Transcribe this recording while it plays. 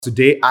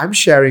Today, I'm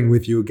sharing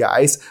with you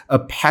guys a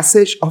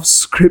passage of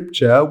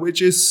scripture which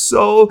is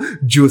so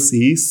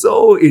juicy,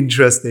 so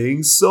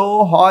interesting,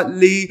 so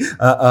hotly,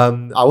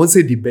 I won't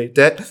say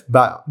debated,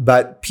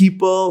 but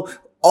people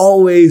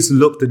always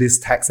look to this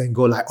text and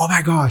go like, oh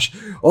my gosh,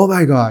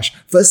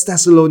 1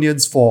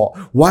 Thessalonians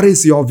 4, what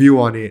is your view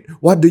on it?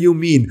 What do you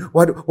mean?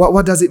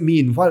 What does it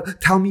mean?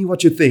 Tell me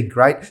what you think,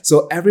 right?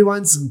 So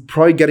everyone's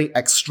probably getting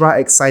extra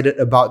excited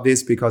about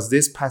this because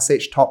this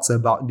passage talks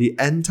about the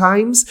end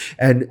times,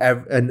 and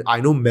I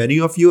know many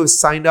of you have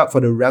signed up for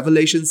the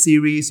Revelation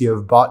series, you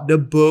have bought the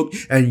book,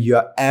 and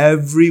you're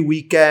every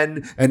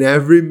weekend and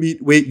every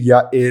midweek,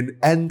 you're in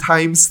end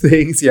times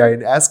things, you're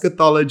in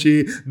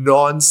eschatology,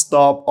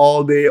 non-stop,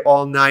 all day,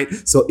 all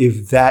night. So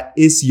if that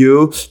is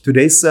you,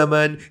 today's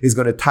sermon is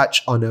going to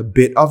touch on a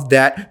bit of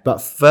that.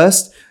 But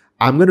first,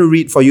 I'm going to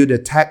read for you the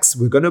text.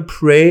 We're going to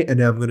pray and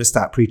then I'm going to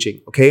start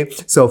preaching. Okay.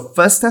 So 1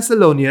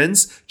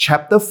 Thessalonians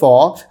chapter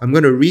 4, I'm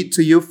going to read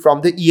to you from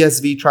the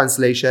ESV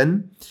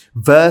translation,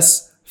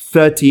 verse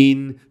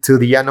 13 to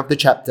the end of the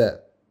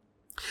chapter.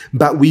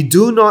 But we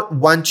do not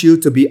want you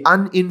to be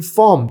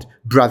uninformed,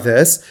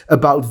 brothers,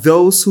 about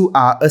those who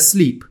are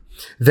asleep,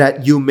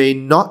 that you may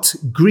not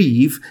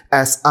grieve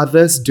as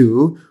others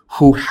do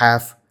who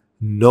have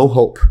no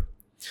hope.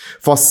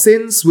 For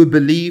since we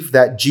believe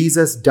that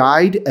Jesus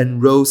died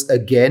and rose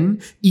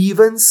again,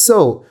 even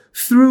so,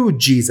 through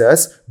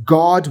Jesus,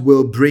 God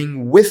will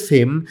bring with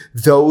him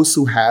those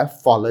who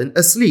have fallen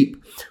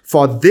asleep.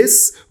 For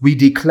this we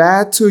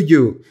declare to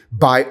you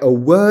by a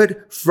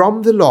word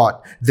from the Lord,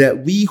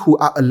 that we who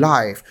are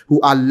alive, who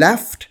are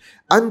left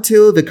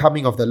until the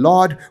coming of the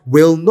Lord,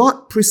 will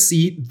not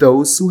precede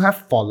those who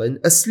have fallen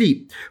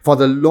asleep. For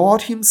the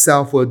Lord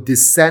himself will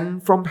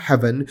descend from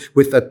heaven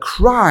with a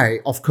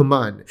cry of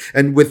command,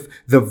 and with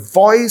the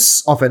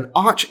voice of an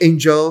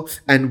archangel,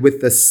 and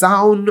with the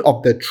sound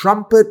of the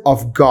trumpet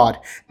of God,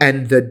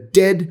 and the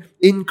dead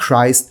in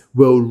Christ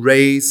will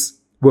rise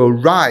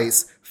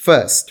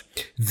first.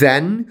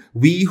 Then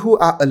we who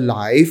are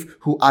alive,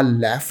 who are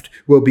left,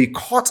 will be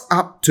caught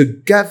up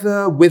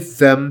together with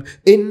them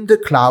in the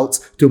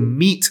clouds to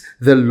meet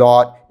the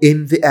Lord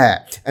in the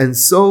air. And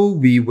so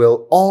we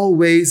will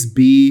always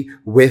be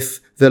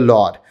with the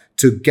Lord.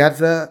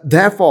 Together,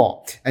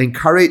 therefore,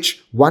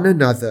 encourage one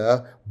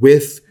another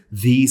with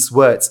these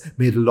words.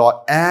 May the Lord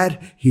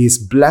add his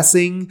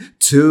blessing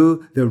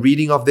to the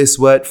reading of this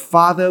word.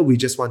 Father, we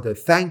just want to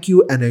thank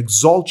you and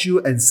exalt you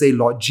and say,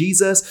 Lord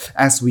Jesus,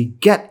 as we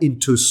get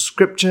into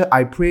scripture,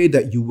 I pray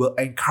that you will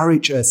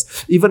encourage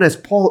us. Even as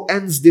Paul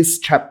ends this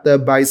chapter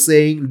by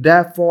saying,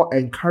 therefore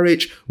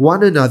encourage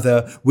one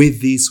another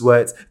with these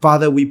words.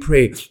 Father, we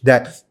pray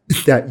that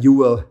you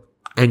will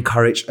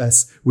encourage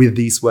us with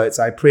these words.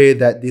 I pray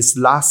that this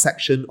last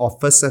section of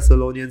 1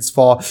 Thessalonians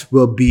 4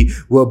 will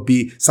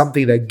be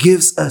something that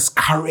gives us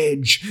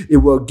courage. It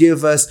will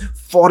give us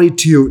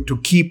fortitude to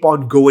keep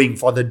on going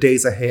for the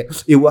days ahead.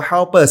 It will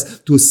help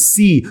us to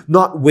see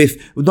not with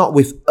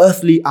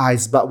earthly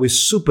eyes, but with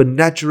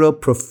supernatural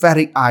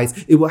prophetic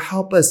eyes. It will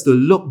help us to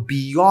look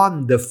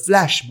beyond the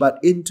flesh, but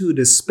into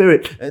the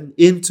spirit and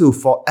into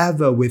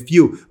forever with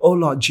you. Oh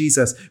Lord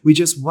Jesus, we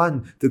just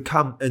want to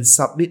come and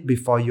submit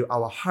before you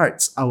our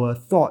hearts, our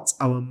thoughts,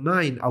 our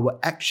mind, our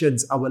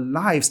actions, our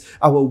lives,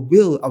 our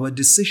will, our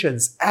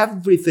decisions.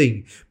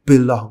 Everything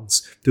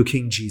belongs to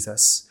King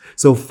Jesus.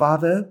 So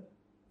Father,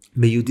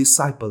 may you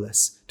disciple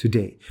us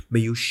today. May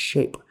you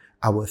shape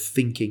our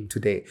thinking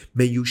today.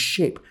 May you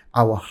shape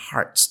our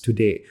hearts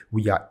today.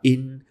 We are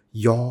in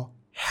your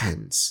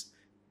hands.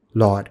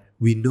 Lord,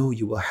 we know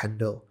you will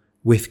handle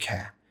with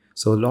care.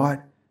 So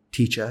Lord,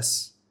 teach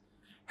us,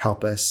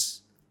 help us,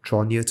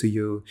 draw near to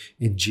you.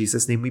 In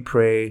Jesus' name we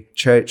pray.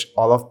 Church,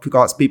 all of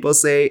God's people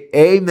say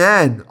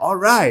amen. All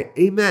right,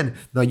 amen.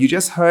 Now you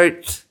just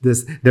heard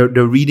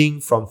the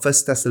reading from 1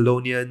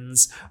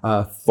 Thessalonians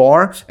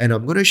 4, and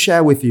I'm going to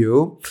share with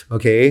you,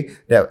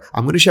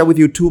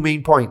 two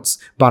main points.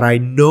 But I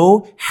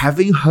know,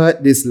 having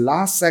heard this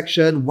last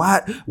section,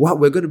 what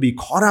we're going to be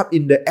caught up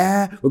in the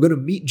air, we're going to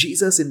meet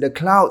Jesus in the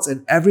clouds,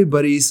 and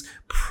everybody's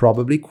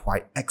probably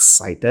quite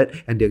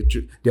excited, and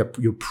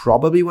you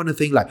probably want to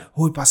think like,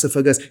 oh, Pastor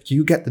Fergus, can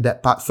you get to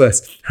that part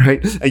first,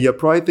 right? And you're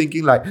probably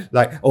thinking like,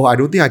 oh, I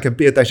don't think I can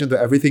pay attention to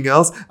everything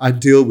else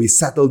until we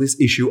settle this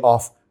issue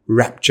of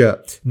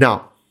rapture.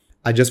 Now,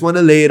 I just want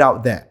to lay it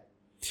out there.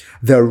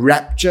 The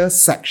rapture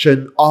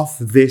section of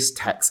this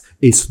text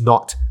is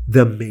not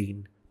the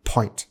main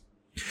point.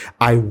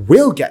 I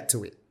will get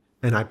to it,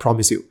 and I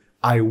promise you,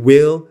 I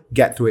will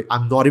get to it.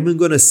 I'm not even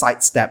going to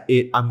sidestep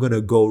it. I'm going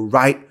to go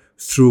right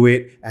through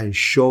it and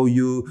show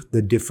you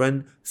the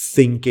different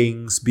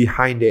thinkings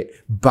behind it,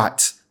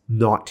 but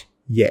not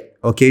yet.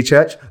 Okay,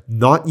 church?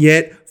 Not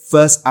yet.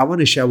 First, I want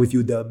to share with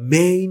you the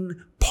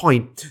main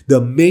point, the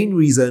main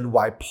reason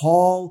why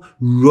Paul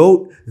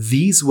wrote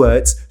these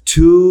words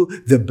to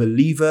the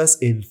believers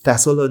in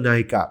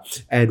Thessalonica,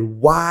 and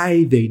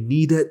why they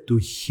needed to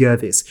hear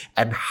this,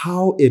 and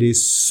how it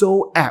is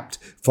so apt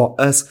for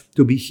us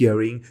to be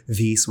hearing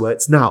these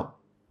words now.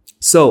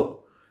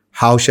 So,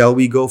 how shall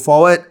we go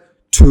forward?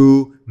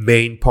 two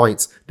main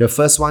points. The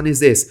first one is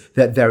this,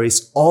 that there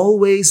is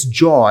always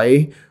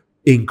joy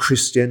in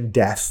Christian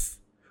death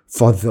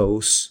for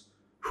those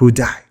who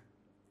die.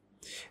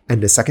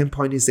 And the second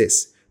point is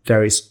this,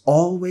 there is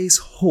always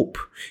hope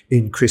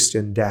in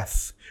Christian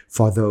death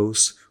for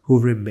those who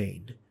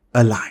remain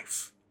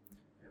alive.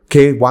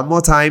 Okay, one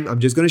more time. I'm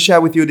just going to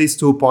share with you these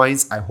 2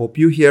 points. I hope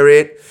you hear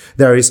it.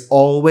 There is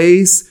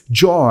always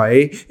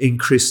joy in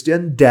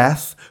Christian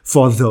death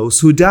for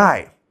those who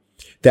die.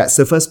 That's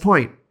the first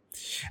point.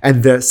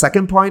 And the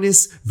second point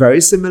is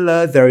very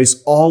similar. There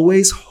is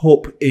always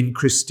hope in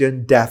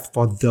Christian death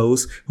for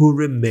those who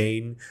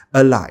remain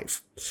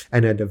alive.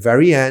 And at the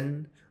very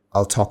end,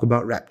 I'll talk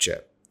about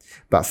rapture.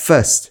 But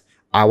first,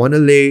 I want to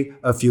lay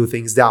a few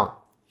things down.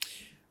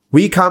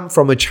 Many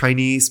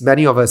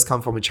of us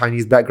come from a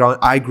Chinese background.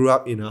 I grew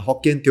up in a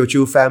Hokkien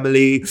Teochew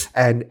family,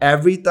 and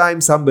every time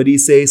somebody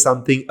says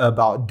something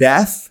about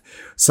death,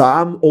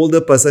 some older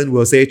person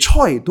will say,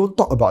 Choi, don't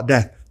talk about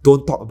death.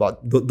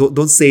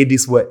 Don't say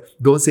this word.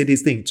 Don't say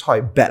this thing.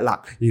 Choi, bad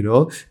luck,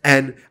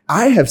 And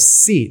I have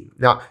seen,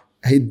 now,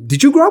 hey,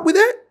 did you grow up with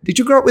that?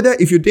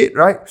 If you did,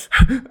 right?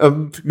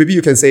 Maybe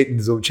you can say it in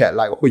the Zoom chat,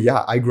 like, oh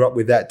yeah, I grew up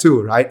with that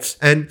too, right?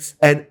 And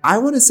I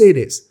want to say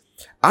this.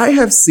 I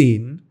have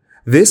seen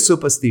this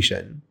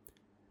superstition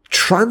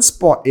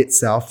transport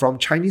itself from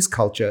Chinese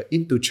culture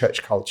into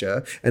church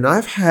culture. And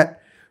I've had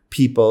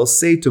people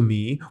say to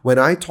me, when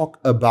I talk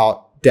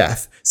about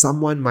death,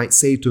 someone might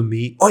say to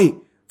me, Oi,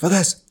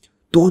 Fathers,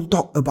 don't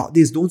talk about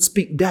this. Don't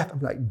speak death.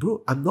 I'm like,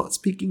 bro, I'm not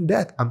speaking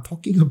death. I'm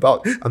talking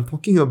about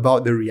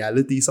the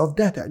realities of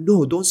death.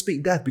 No, don't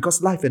speak death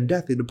because life and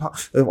death in the power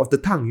of the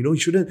tongue. You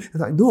shouldn't.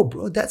 I'm like, no,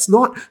 bro, that's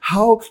not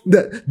how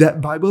that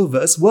Bible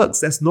verse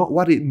works. That's not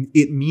what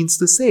it means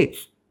to say.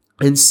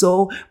 And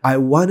so I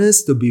want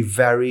us to be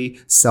very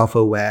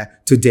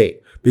self-aware today,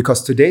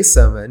 because today's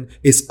sermon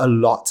is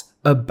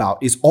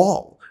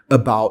all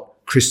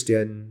about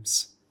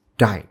Christians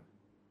dying,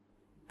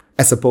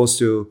 as opposed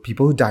to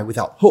people who die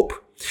without hope.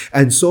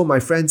 And so, my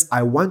friends,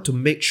 I want to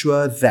make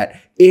sure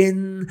that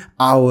in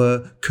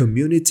our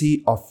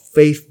community of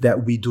faith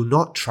that we do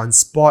not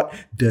transport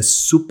the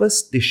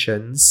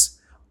superstitions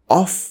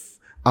of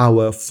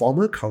our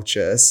former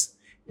cultures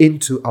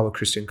into our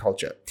Christian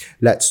culture.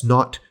 Let's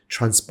not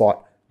transport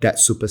that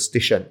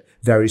superstition.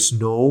 There is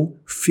no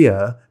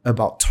fear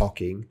about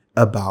talking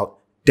about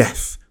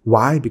death.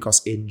 Why?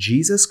 Because in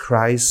Jesus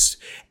Christ,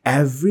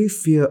 every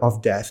fear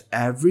of death,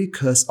 every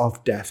curse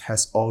of death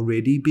has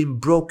already been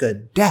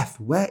broken. Death,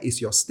 where is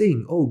your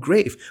sting? Oh,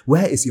 grave,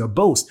 where is your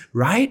boast?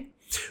 Right?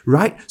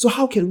 So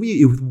how can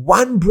we, with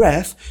one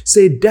breath,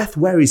 say, death,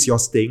 where is your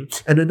sting?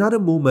 And another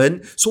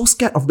moment, so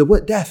scared of the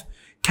word death?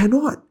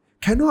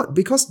 Cannot,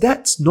 because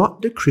that's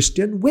not the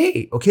Christian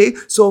way, okay?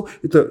 So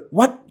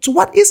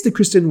what is the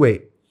Christian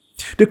way?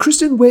 The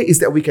Christian way is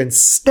that we can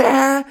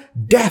stare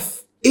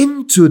death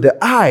into the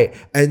eye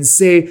and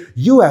say,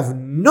 you have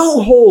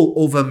no hold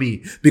over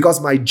me,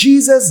 because my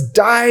Jesus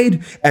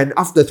died, and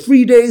after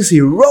 3 days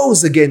he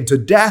rose again to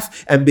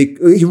death, and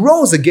he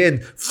rose again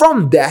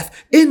from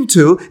death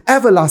into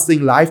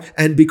everlasting life,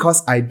 and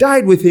because I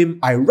died with him,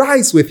 I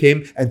rise with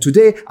him, and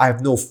today I have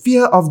no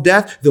fear of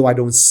death, though I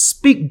don't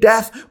speak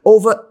death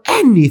over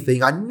anything.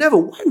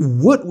 Why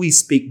would we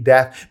speak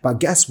death? But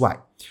guess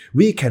what?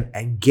 We can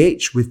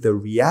engage with the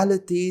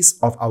realities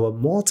of our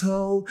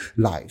mortal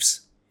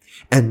lives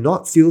and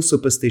not feel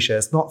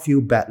superstitious, not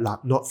feel bad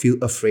luck, not feel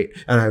afraid.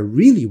 And I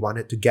really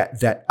wanted to get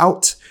that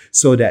out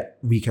so that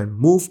we can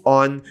move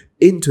on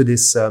into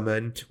this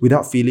sermon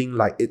without feeling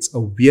like it's a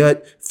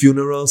weird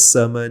funeral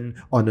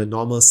sermon on a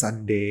normal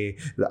Sunday,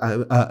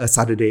 a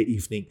Saturday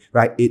evening,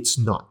 right? It's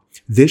not.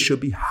 This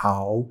should be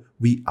how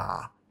we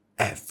are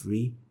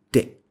every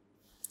day.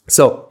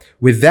 So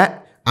with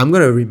that, I'm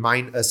going to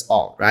remind us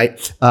all, right,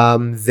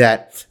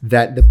 that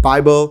the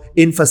Bible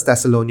in 1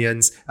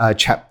 Thessalonians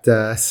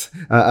chapter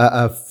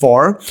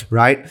 4,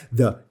 right,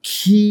 the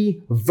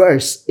key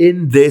verse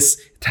in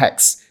this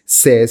text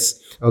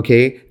says,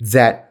 okay,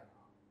 that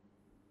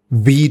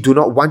we do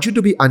not want you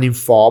to be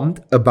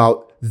uninformed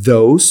about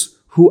those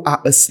who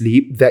are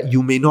asleep, that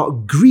you may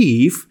not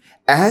grieve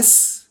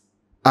as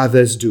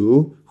others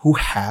do who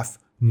have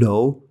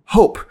no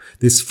hope.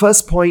 This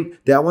first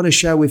point that I want to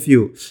share with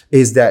you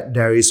is that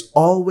there is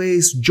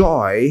always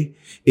joy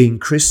in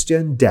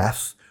Christian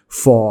death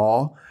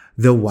for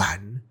the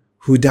one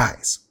who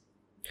dies.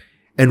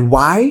 And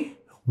why?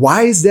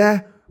 Why is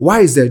there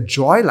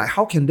joy? Like,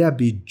 how can there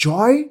be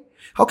joy?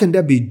 How can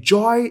there be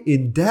joy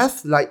in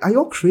death? Like, are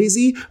you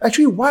crazy?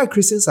 Actually, why are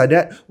Christians like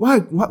that? Why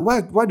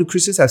do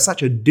Christians have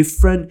such a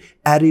different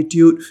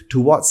attitude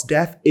towards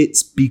death?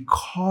 It's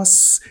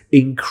because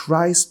in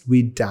Christ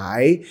we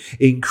die,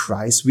 in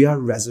Christ we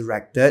are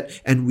resurrected,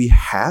 and we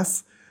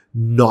have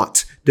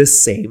not the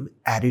same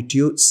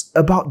attitudes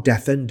about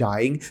death and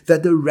dying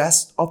that the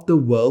rest of the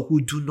world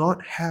who do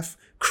not have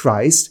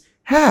Christ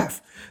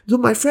have. So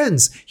my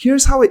friends,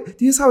 here's how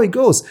it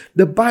goes.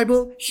 The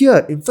Bible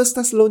here in 1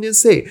 Thessalonians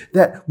say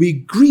that we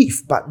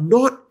grieve, but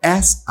not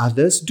as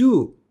others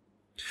do.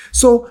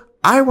 So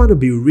I want to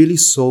be really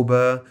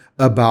sober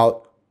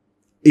about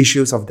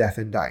issues of death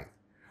and dying.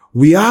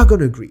 We are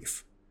going to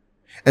grieve.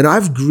 And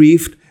I've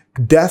grieved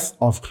death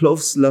of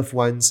close loved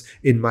ones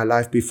in my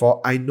life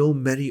before. I know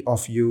many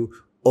of you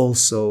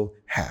also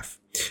have.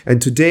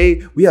 And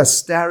today we are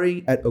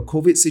staring at a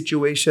COVID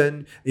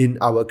situation in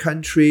our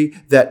country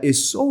that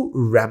is so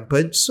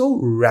rampant, so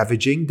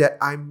ravaging that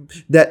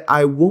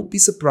I won't be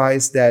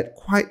surprised that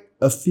quite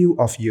a few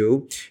of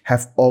you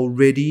have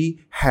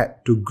already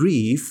had to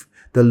grieve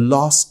the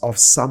loss of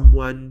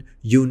someone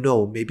you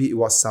know. Maybe it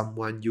was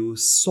someone you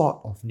sort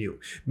of knew.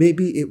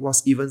 Maybe it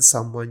was even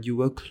someone you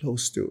were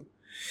close to.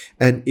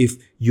 And if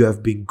you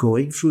have been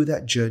going through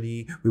that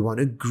journey, we want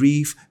to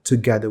grieve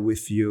together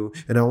with you.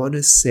 And I want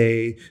to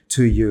say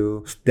to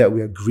you that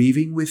we are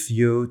grieving with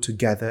you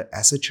together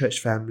as a church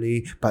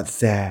family, but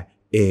there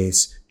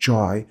is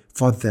joy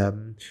for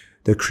them,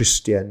 the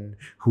Christian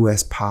who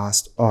has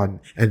passed on.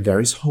 And there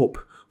is hope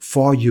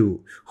for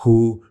you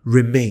who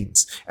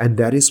remains. And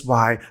that is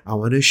why I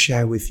want to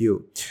share with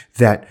you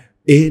that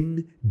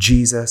in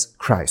Jesus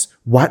Christ,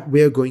 what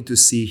we're going to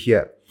see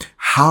here,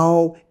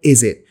 how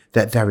is it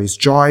that there is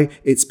joy?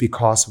 It's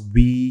because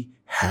we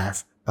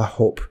have a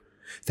hope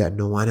that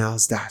no one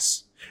else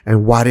does.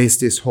 And what is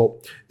this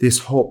hope? This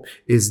hope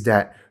is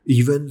that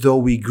even though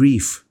we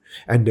grieve,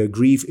 and the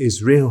grief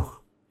is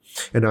real,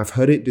 and I've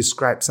heard it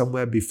described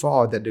somewhere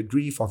before that the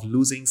grief of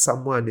losing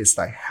someone is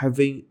like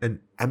having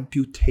an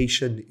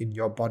amputation in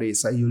your body.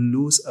 It's like you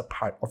lose a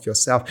part of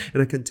yourself.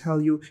 And I can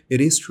tell you, it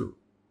is true.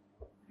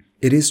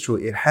 It is true.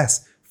 It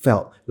has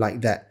felt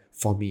like that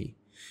for me.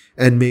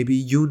 And maybe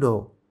you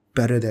know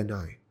better than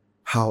I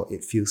how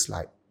it feels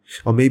like.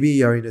 Or maybe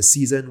you're in a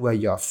season where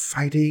you're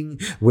fighting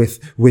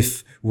with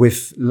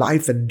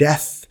life and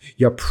death.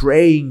 You're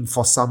praying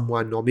for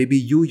someone. Or maybe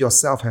you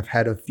yourself have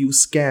had a few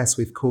scares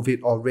with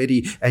COVID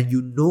already and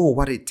you know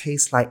what it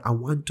tastes like. I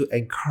want to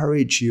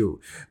encourage you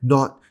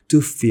not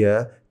to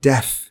fear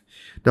death.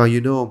 Now,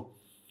 you know,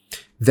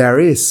 there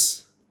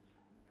is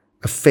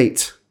a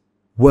fate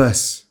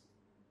worse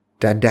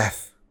than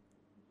death.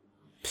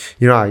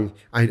 You know,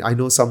 I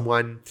know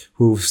someone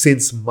who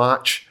since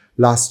March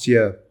last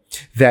year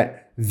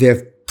that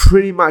they've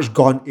pretty much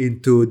gone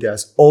into their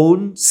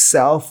own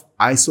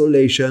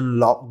self-isolation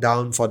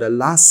lockdown for the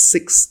last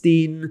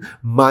 16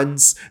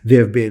 months.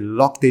 They've been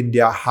locked in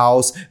their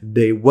house.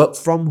 They work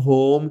from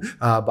home,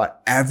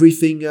 but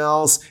everything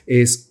else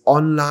is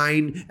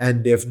online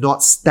and they've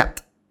not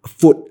stepped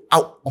foot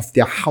out of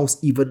their house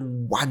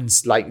even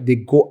once. Like they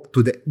go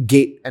to the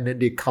gate and then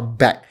they come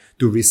back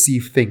to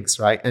receive things,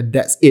 right? And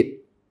that's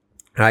it,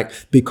 right?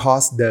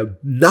 Because the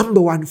number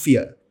one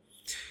fear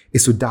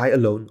is to die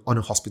alone on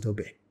a hospital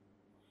bed.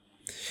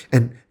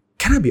 And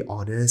can I be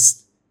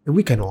honest? And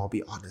we can all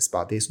be honest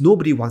about this.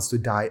 Nobody wants to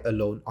die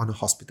alone on a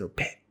hospital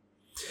bed.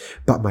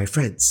 But my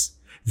friends,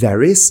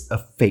 there is a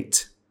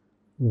fate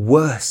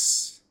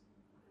worse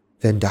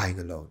than dying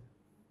alone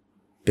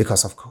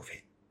because of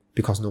COVID,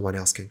 because no one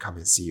else can come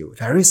and see you.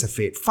 There is a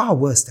fate far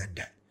worse than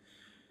that.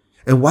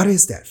 And what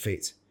is that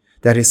fate?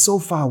 That is so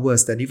far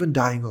worse than even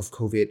dying of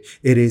COVID.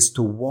 It is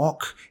to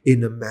walk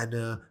in a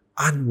manner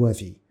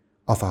unworthy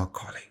of our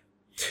calling.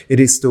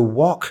 It is to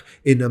walk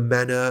in a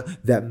manner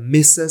that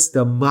misses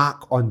the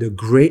mark on the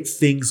great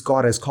things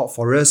God has called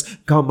for us.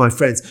 Come, my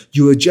friends,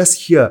 you were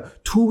just here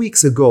 2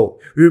 weeks ago.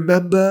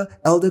 Remember,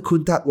 Elder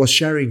Kuntat was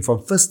sharing from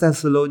 1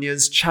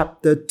 Thessalonians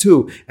chapter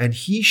 2, and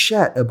he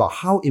shared about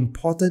how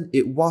important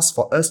it was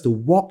for us to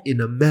walk in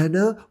a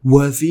manner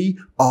worthy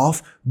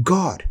of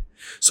God.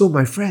 So,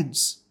 my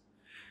friends,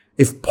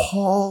 if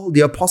Paul,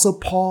 the Apostle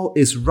Paul,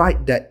 is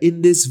right that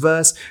in this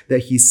verse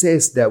that he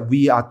says that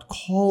we are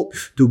called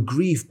to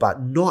grieve,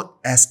 but not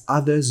as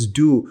others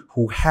do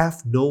who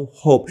have no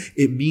hope,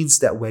 it means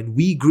that when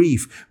we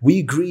grieve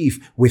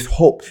with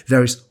hope.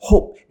 There is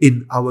hope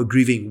in our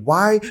grieving.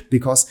 Why?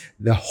 Because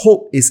the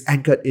hope is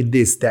anchored in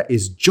this. There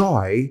is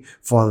joy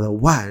for the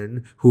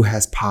one who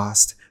has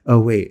passed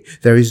away.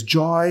 There is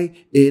joy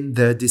in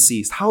the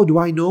deceased. How do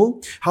I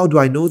know? How do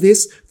I know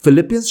this?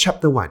 Philippians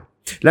chapter 1.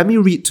 Let me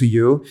read to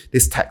you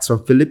this text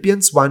from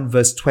Philippians 1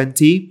 verse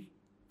 20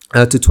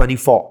 to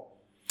 24.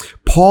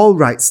 Paul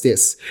writes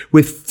this: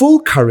 with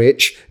full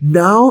courage,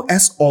 now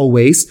as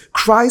always,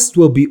 Christ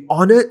will be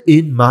honored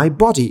in my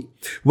body,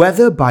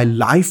 whether by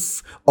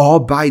life or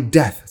by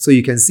death. So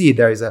you can see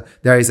there is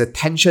a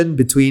tension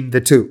between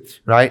the two,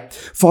 right?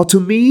 For to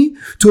me,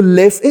 to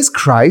live is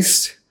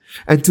Christ,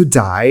 and to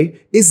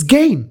die is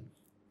gain.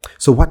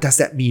 So what does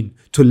that mean?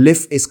 To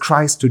live is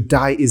Christ, to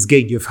die is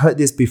gain. You've heard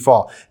this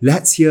before.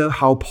 Let's hear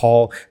how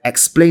Paul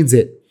explains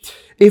it.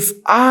 If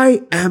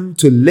I am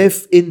to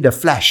live in the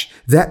flesh,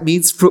 that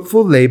means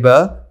fruitful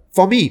labor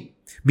for me.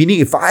 Meaning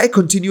if I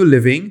continue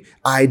living,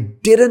 I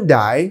didn't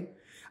die,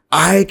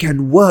 I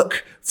can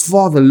work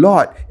for the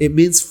Lord. It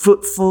means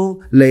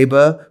fruitful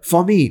labor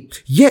for me.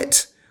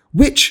 Yet,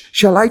 which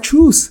shall I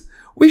choose?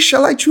 Which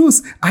shall I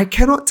choose? I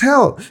cannot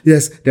tell.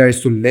 Yes, there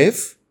is to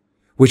live,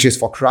 which is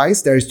for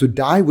Christ. There is to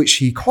die, which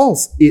he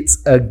calls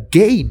it's a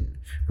gain,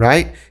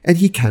 right? And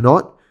he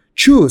cannot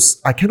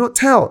choose? I cannot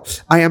tell.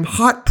 I am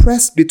hard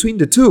pressed between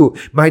the two.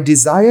 My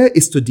desire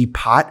is to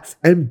depart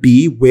and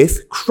be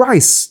with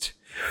Christ,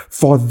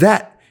 for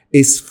that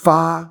is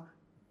far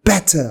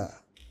better.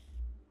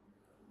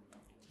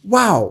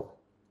 Wow.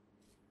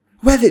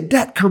 Where did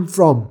that come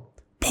from?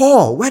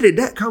 Paul, where did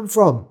that come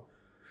from?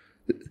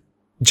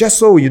 Just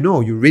so you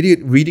know, you're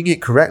reading it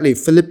correctly.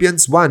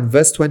 Philippians 1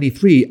 verse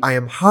 23, I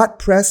am hard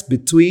pressed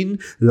between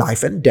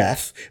life and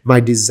death. My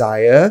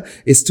desire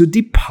is to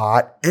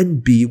depart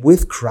and be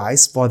with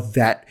Christ, for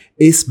that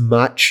is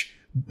much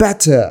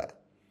better.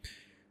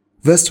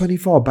 Verse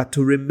 24, but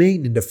to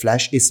remain in the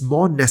flesh is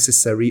more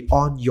necessary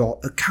on your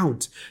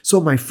account. So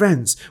my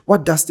friends,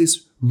 what does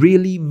this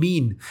really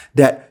mean?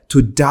 That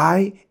to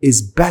die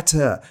is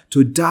better.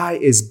 To die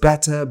is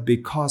better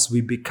because we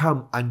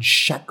become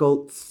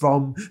unshackled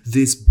from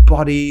this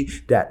body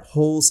that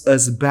holds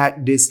us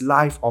back, this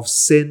life of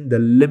sin, the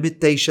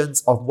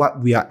limitations of what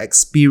we are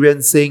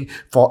experiencing.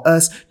 For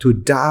us to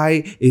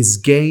die is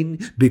gain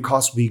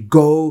because we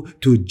go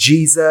to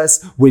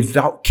Jesus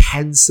without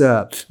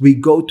cancer. We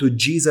go to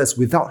Jesus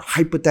without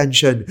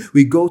hypertension.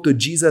 We go to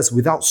Jesus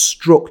without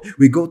stroke.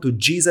 We go to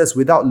Jesus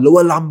without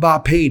lower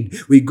lumbar pain.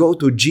 We go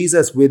to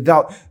Jesus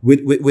without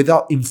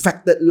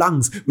infected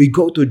lungs. We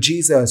go to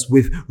Jesus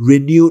with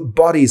renewed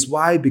bodies.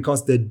 Why?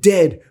 Because the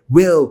dead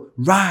will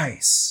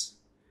rise.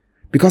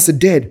 Because the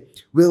dead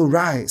will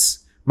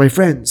rise. My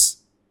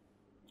friends,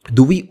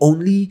 do we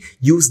only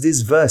use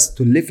this verse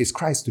to live is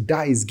Christ, to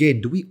die is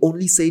gain? Do we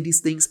only say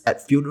these things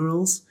at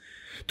funerals?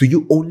 Do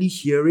you only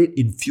hear it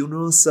in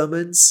funeral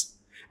sermons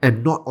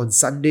and not on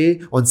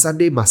Sunday? On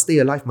Sunday, must stay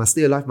alive, must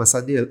stay alive, must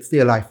stay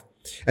alive.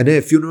 And then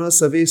at funeral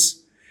service,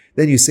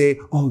 then you say,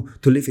 oh,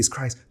 to live is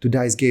Christ, to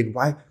die is gain.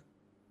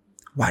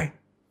 Why?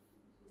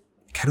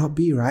 Cannot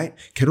be, right?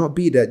 Cannot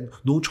be that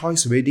no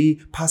choice already,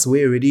 pass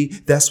away already.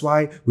 That's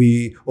why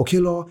we, okay,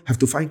 Lord, have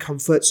to find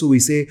comfort. So we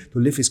say, to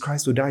live is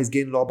Christ, to die is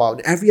gain, Lord. But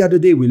every other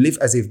day we live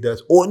as if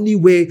the only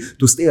way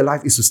to stay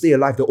alive is to stay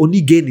alive. The only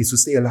gain is to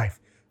stay alive.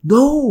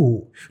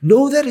 No,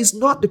 that is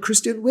not the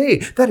Christian way.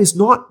 That is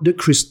not the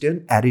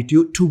Christian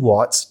attitude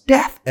towards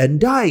death and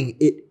dying.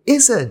 It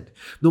isn't.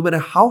 No matter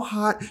how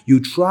hard you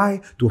try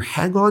to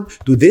hang on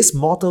to this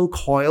mortal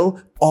coil,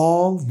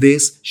 all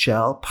this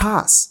shall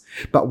pass.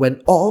 But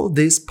when all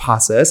this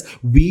passes,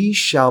 we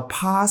shall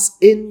pass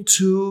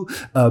into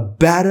a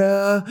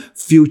better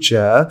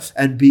future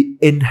and be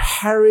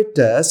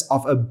inheritors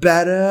of a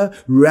better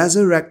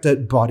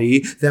resurrected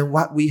body than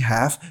what we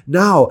have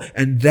now.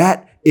 And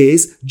that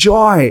is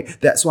joy.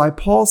 That's why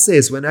Paul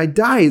says, when I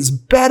die, it's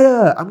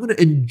better. I'm going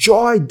to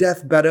enjoy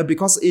death better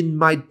because in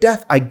my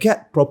death, I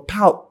get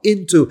propelled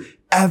into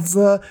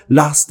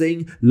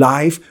everlasting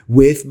life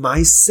with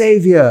my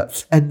Savior.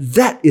 And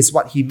that is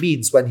what he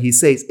means when he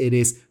says it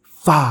is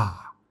far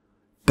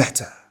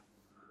better.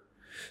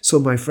 So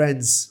my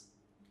friends,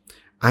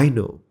 I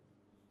know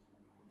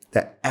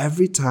that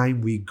every time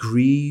we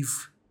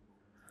grieve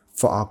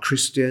for our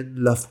Christian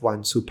loved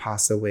ones who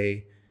pass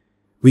away,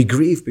 we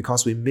grieve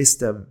because we miss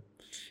them.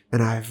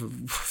 And I have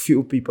a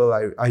few people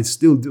I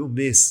still do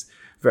miss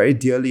very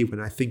dearly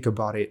when I think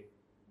about it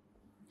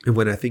and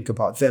when I think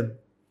about them.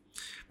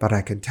 But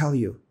I can tell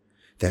you,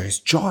 there is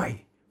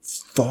joy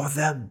for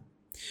them.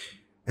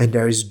 And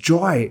there is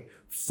joy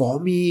for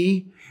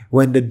me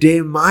when the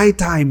day my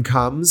time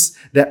comes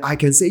that I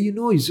can say,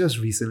 it's just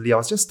recently, I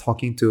was just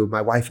talking to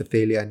my wife,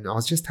 Athalia, and I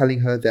was just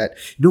telling her that,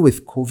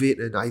 with COVID,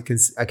 and I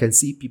can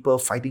see people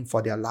fighting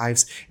for their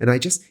lives. And it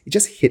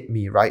just hit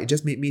me, right? It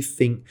just made me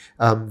think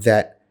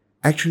that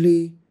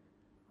actually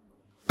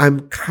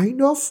I'm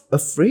kind of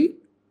afraid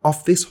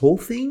of this whole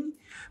thing,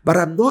 but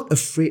I'm not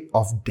afraid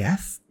of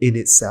death in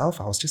itself.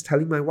 I was just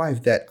telling my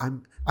wife that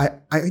I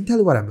can tell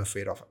you what I'm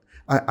afraid of.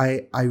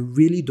 I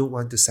really don't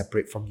want to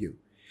separate from you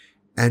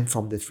and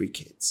from the 3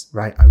 kids,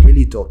 right? I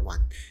really don't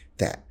want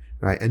that,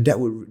 right? And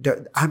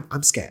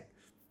I'm scared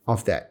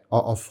of that,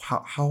 or of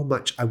how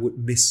much I would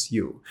miss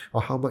you,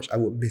 or how much I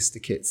would miss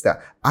the kids.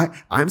 That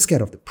I'm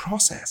scared of the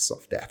process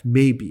of death.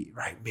 Maybe,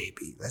 right?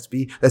 Maybe. Let's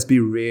be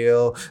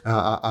real.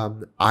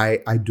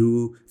 I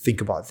do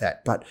think about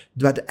that, but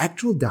the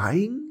actual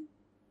dying,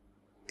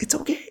 it's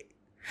okay.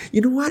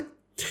 You know what?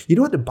 You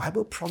know what the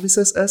Bible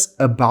promises us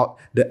about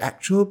the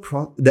actual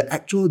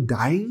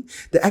dying?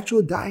 The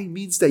actual dying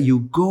means that you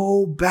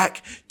go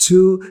back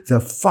to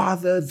the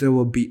Father. There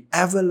will be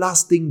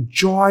everlasting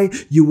joy.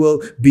 You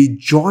will be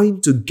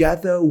joined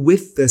together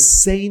with the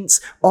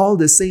saints, all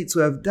the saints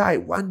who have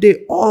died. One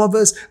day, all of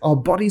us, our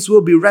bodies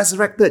will be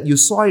resurrected. You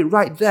saw it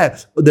right there.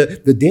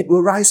 The dead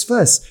will rise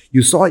first.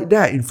 You saw it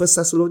there in 1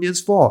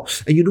 Thessalonians 4.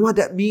 And you know what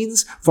that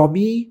means for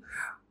me?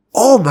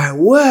 Oh my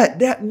word,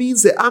 that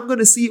means that I'm going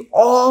to see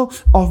all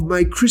of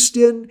my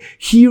Christian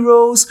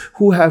heroes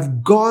who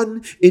have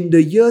gone in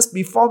the years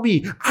before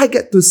me. I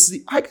get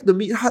to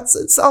meet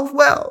Hudson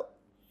Southwell.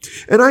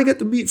 And I get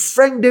to meet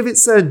Frank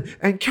Davidson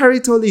and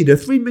Carrie Tolley, the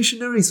 3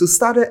 missionaries who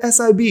started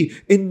SIB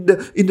in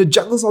the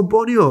jungles of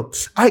Borneo.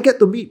 I get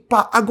to meet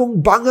Pak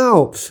Agong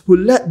Bangau, who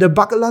led the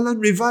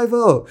Bakalalan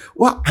revival.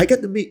 Wow, I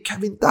get to meet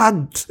Kevin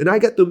Tan, and I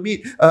get to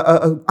meet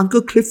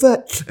Uncle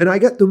Clifford, and I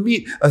get to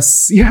meet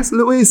C.S.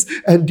 Lewis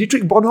and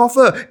Dietrich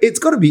Bonhoeffer. It's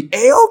going to be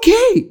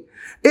A-okay.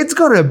 It's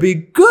going to be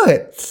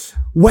good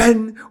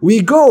when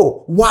we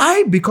go.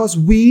 Why? Because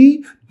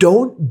we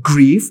don't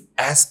grieve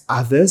as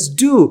others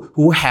do,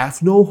 who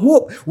have no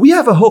hope. We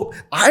have a hope.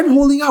 I'm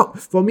holding out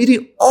for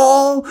meeting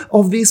all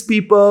of these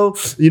people,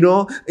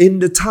 in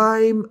the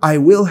time I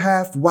will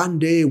have one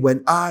day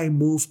when I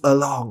move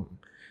along.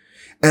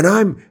 And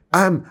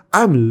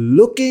I'm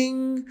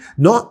looking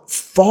not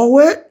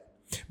forward,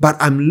 but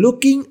I'm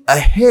looking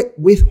ahead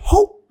with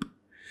hope.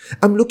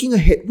 I'm looking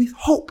ahead with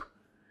hope.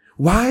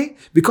 Why?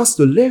 Because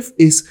to live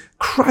is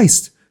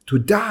Christ. To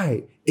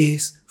die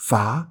is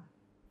far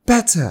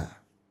better.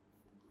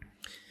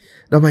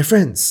 Now, my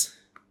friends,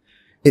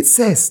 it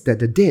says that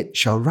the dead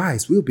shall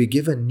rise. We'll be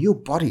given new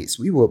bodies.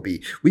 We will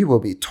be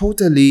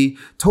totally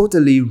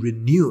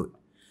renewed.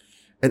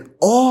 And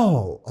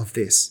all of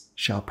this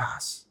shall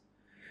pass.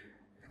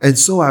 And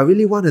so I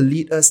really want to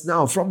lead us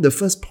now from the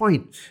first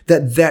point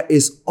that there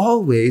is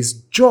always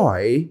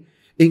joy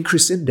in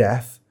Christian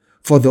death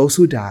for those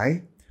who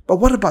die. But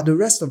what about the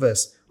rest of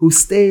us who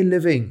stay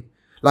living?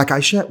 Like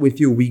I shared with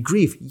you, we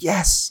grieve.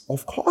 Yes,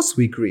 of course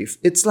we grieve.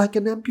 It's like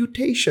an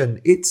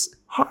amputation. It's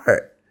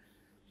hard.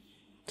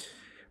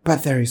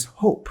 But there is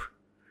hope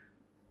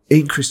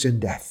in Christian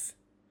death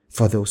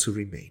for those who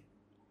remain.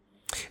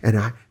 And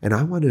I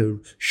want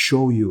to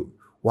show you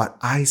what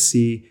I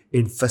see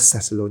in 1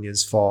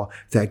 Thessalonians 4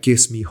 that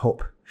gives me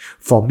hope.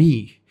 For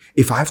me,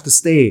 if I have to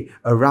stay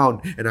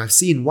around and I've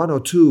seen 1 or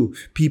 2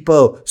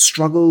 people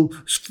struggle,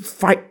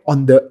 fight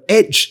on the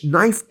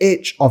knife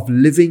edge of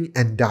living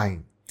and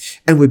dying.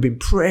 And we've been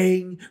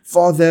praying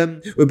for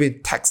them. We've been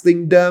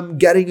texting them,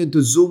 getting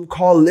into Zoom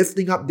call,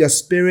 lifting up their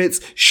spirits,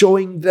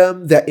 showing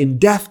them that in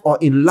death or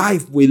in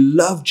life, we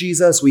love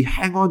Jesus. We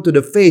hang on to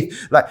the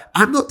faith. Like,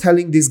 I'm not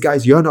telling these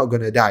guys, you're not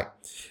going to die.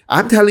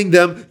 I'm telling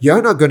them,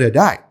 you're not going to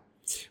die.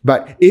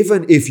 But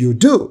even if you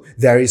do,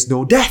 there is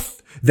no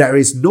death. There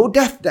is no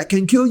death that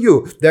can kill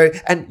you.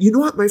 And you know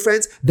what, my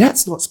friends?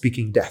 That's not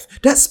speaking death.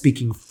 That's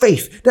speaking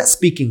faith. That's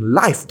speaking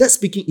life. That's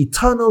speaking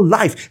eternal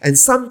life. And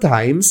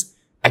sometimes,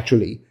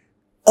 actually,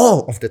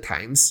 all of the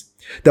times,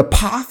 the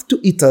path to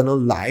eternal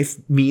life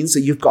means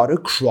that you've got to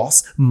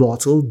cross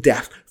mortal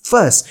death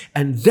first.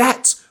 And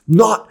that's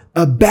not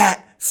a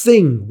bad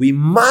thing. We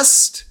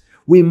must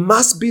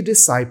be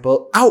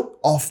discipled out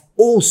of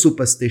all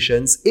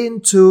superstitions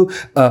into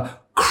a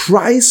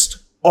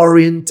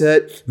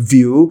Christ-oriented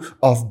view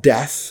of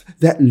death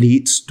that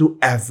leads to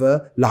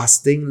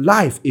everlasting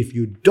life. If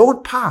you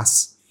don't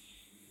pass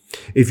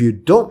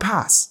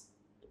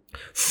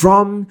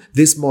from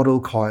this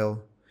mortal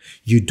coil,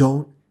 you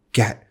don't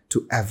get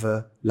to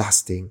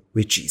everlasting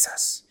with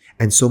Jesus.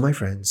 And so, my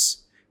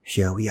friends,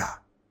 here we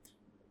are.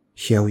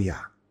 Here we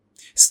are,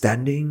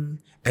 standing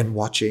and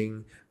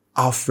watching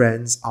our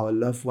friends, our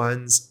loved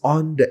ones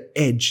on the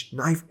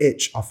knife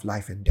edge of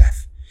life and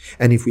death.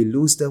 And if we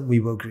lose them, we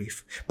will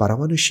grieve. But I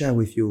want to share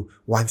with you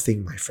one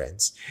thing, my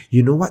friends.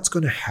 You know what's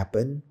going to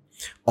happen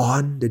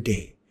on the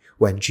day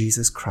when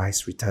Jesus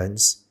Christ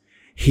returns?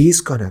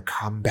 He's going to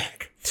come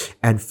back.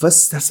 And 1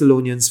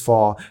 Thessalonians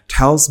 4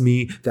 tells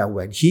me that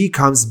when he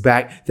comes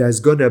back, there's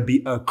going to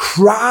be a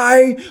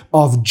cry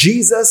of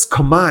Jesus'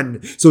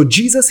 command. So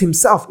Jesus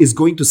himself is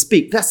going to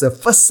speak. That's the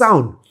first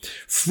sound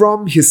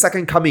from his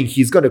second coming.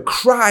 He's going to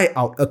cry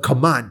out a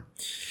command.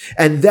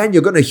 And then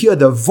you're going to hear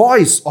the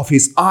voice of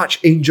his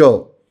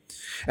archangel.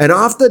 And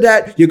after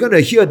that, you're going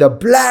to hear the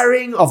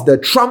blaring of the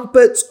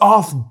trumpets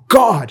of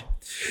God.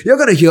 You're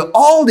going to hear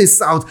all these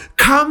sounds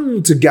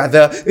come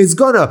together. It's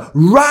going to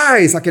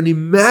rise. I can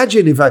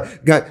imagine if I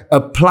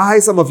apply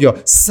some of your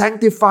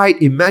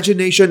sanctified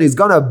imagination, it's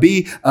going to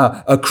be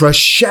a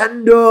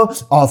crescendo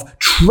of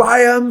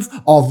triumph,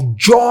 of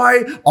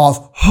joy,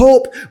 of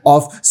hope,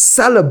 of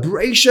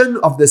celebration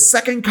of the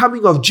second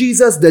coming of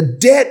Jesus. The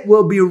dead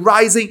will be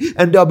rising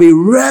and there'll be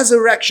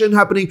resurrection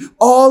happening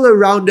all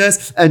around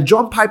us. And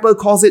John Piper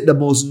calls it the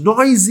most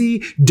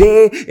noisy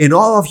day in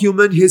all of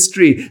human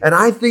history. And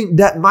I think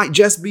that might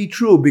just be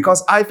true,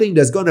 because I think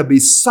there's going to be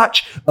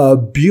such a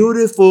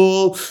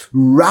beautiful,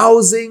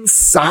 rousing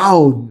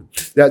sound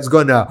that's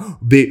going to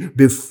be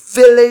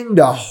filling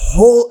the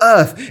whole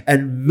earth.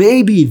 And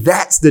maybe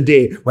that's the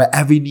day where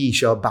every knee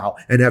shall bow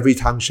and every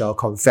tongue shall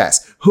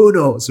confess. Who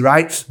knows,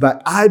 right?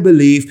 But I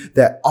believe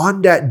that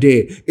on that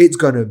day, it's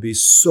going to be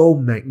so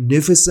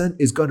magnificent.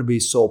 It's going to be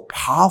so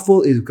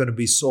powerful. It's going to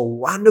be so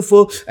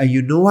wonderful. And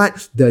you know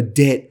what? The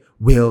dead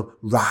will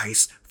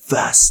rise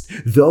first.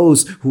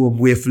 Those whom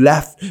we've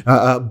left,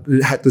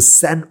 had to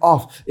send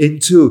off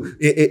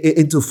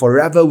into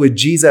forever with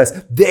Jesus,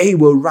 they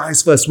will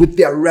rise first with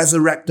their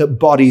resurrected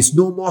bodies.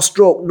 No more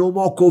stroke, no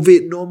more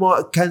COVID, no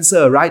more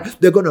cancer, right?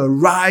 They're going to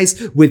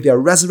rise with their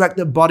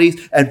resurrected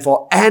bodies. And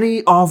for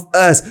any of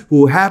us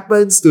who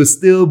happens to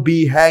still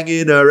be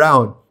hanging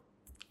around,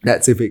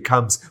 That's if it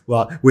comes,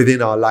 well,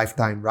 within our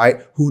lifetime,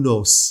 right? Who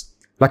knows?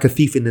 Like a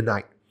thief in the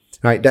night,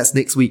 right? That's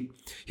next week.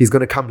 He's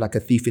going to come like a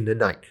thief in the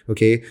night,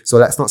 okay? So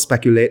let's not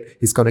speculate.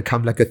 He's going to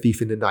come like a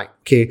thief in the night,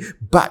 okay?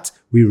 But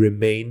we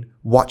remain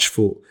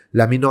watchful.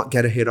 Let me not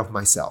get ahead of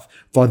myself.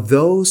 For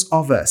those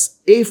of us,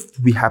 if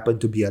we happen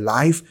to be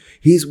alive,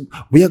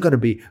 we are going to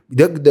be,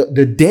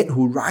 the dead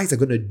who rise are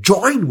going to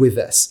join with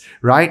us,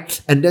 right?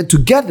 And then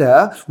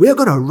together, we are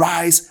going to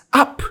rise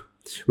up.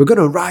 We're going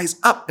to rise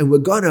up and we're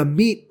going to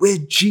meet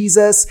with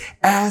Jesus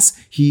as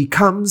he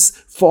comes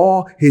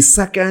for his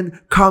second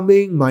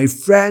coming. My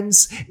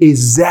friends,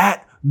 is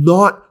that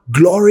not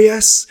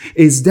glorious?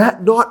 Is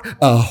that not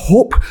a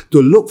hope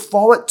to look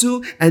forward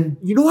to? And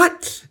you know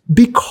what?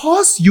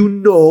 Because you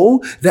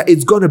know that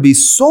it's going to be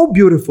so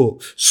beautiful,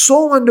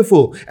 so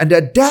wonderful, and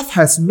that death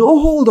has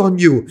no hold on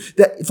you,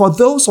 that for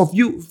those of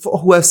you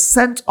who have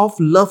sent off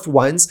loved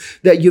ones,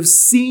 that you've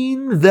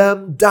seen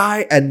them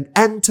die and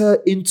enter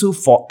into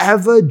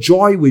forever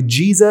joy with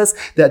Jesus,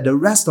 that the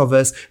rest of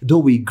us, though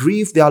we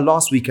grieve their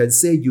loss, we can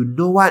say, you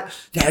know what?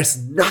 There's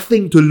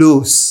nothing to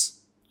lose.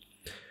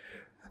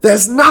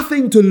 There's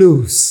nothing to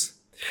lose.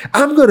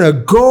 I'm going to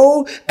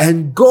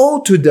go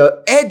to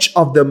the edge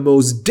of the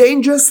most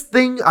dangerous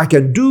thing I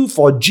can do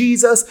for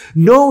Jesus,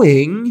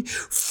 knowing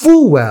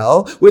full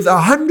well with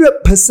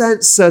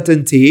 100%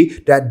 certainty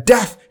that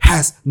death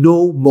has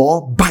no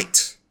more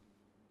bite.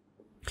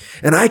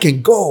 And I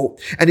can go,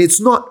 and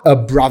it's not a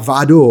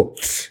bravado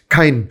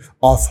kind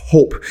of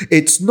hope.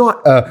 It's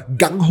not a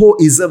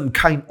gung-ho-ism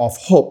kind of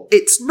hope.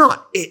 It's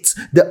not. It's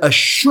the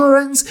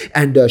assurance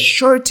and the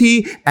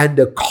surety and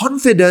the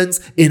confidence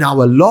in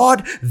our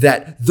Lord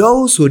that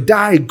those who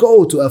die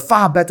go to a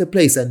far better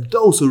place, and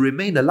those who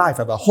remain alive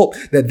have a hope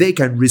that they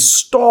can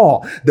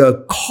restore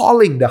the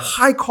calling, the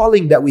high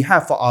calling that we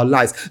have for our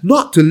lives,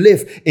 not to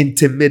live in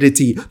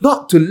timidity,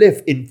 not to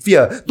live in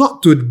fear,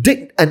 not to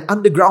dig an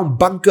underground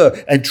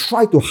bunker and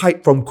try to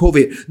hide from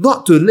COVID,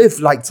 not to live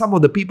like some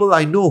of the people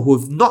I know who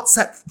have not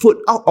set foot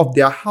out of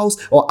their house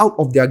or out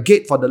of their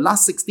gate for the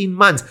last 16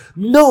 months.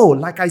 No,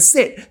 like I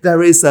said,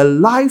 there is a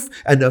life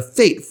and a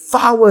fate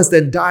far worse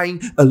than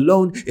dying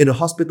alone in a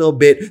hospital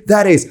bed.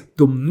 That is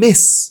to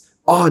miss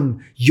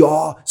on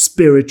your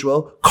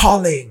spiritual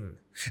calling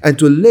and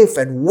to live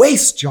and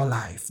waste your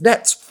life.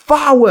 That's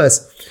far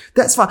worse.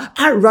 That's far.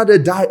 I'd rather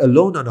die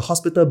alone on a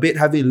hospital bed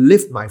having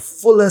lived my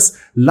fullest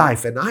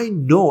life. And I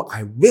know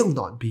I will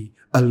not be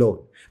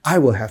alone. I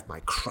will have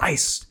my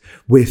Christ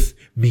with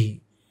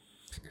me.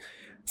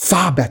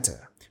 Far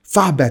better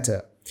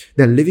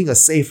than living a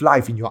safe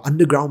life in your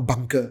underground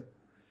bunker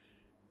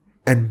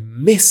and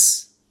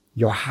miss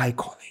your high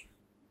calling.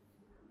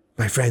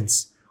 My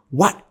friends,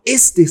 what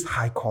is this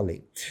high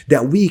calling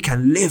that we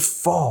can live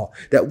for?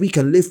 That we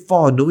can live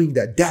for knowing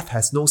that death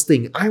has no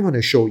sting. I want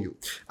to show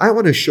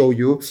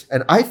you.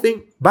 And I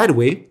think, by the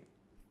way,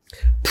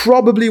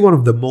 probably one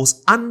of the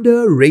most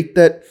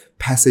underrated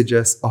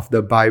passages of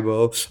the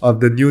Bible, of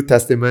the New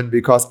Testament,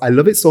 because I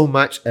love it so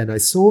much and I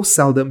so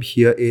seldom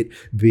hear it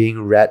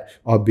being read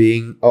or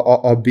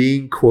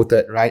being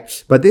quoted,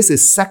 right? But this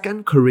is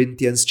 2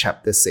 Corinthians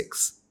chapter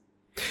 6.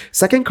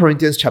 2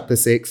 Corinthians chapter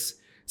 6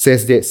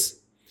 says this: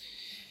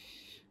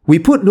 "We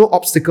put no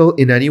obstacle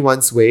in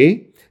anyone's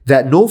way,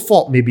 that no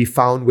fault may be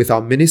found with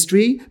our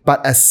ministry,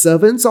 but as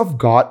servants of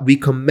God, we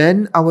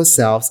commend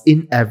ourselves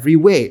in every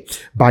way,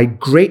 by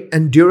great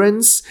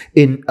endurance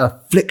in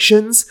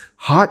afflictions,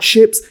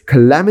 hardships,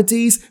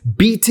 calamities,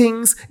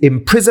 beatings,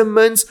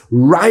 imprisonments,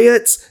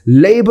 riots,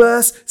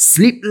 labors,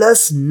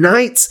 sleepless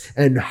nights,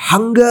 and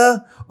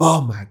hunger."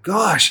 Oh my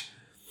gosh.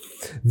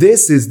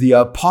 This is the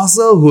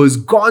apostle who has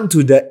gone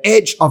to the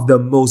edge of the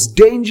most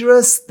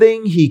dangerous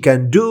thing he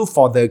can do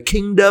for the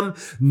kingdom,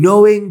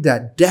 knowing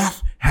that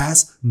death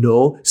has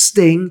no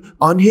sting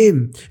on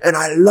him. And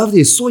I love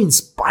this. So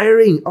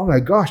inspiring. Oh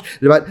my gosh.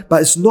 But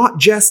it's not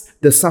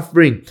just the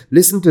suffering.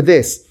 Listen to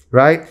this,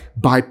 right?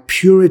 By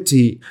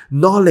purity,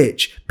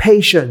 knowledge,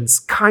 patience,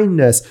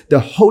 kindness, the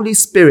Holy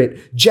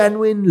Spirit,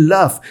 genuine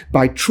love,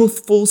 by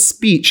truthful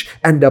speech,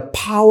 and the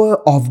power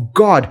of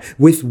God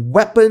with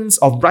weapons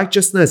of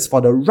righteousness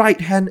for the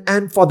right hand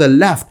and for the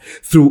left,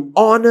 through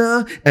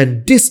honor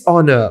and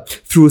dishonor,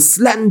 through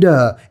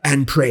slander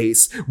and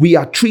praise. We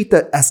are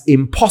treated as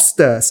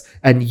impostors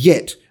and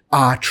yet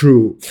are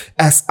true,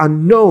 as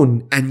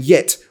unknown and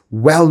yet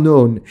well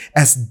known,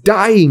 as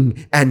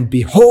dying and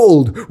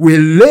behold, we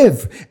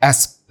live,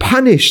 as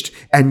punished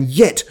and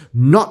yet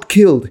not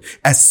killed,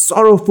 as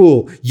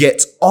sorrowful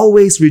yet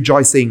always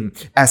rejoicing,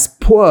 as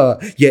poor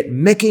yet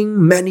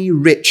making many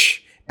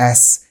rich,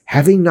 as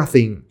having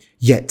nothing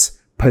yet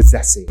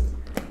possessing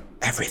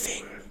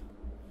everything.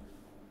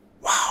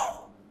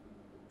 Wow.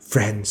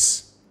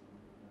 Friends,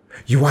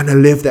 You want to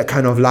live that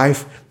kind of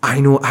life? I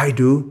know I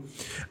do.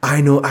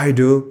 I know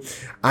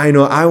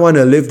I want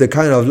to live the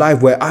kind of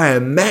life where I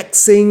am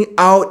maxing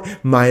out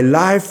my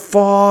life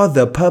for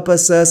the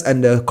purposes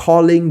and the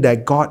calling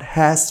that God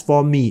has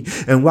for me.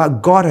 And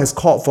what God has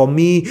called for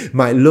me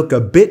might look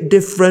a bit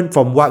different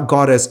from what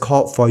God has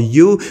called for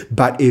you.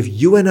 But if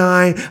you and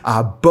I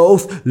are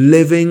both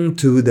living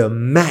to the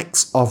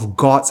max of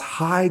God's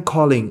high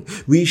calling,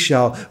 we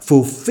shall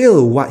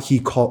fulfill what He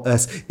called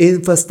us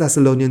in 1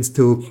 Thessalonians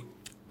 2,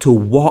 to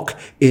walk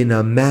in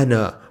a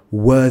manner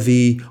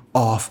worthy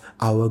of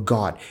our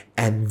God.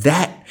 And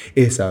that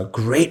is a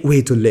great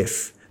way to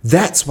live.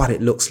 That's what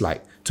it looks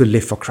like to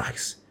live for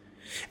Christ.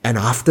 And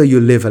after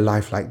you live a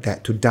life like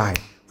that, to die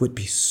would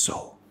be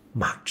so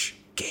much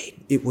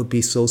gain. It would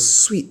be so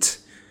sweet.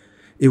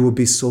 It would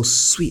be so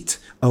sweet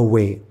a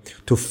way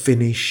to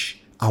finish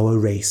our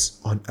race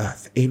on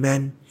earth.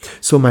 Amen.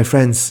 So my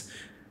friends,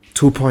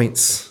 2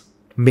 points,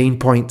 main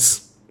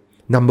points.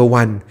 Number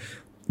 1,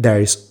 there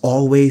is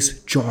always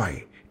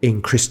joy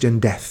in Christian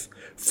death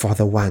for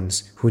the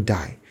ones who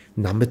die.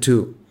 Number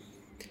 2,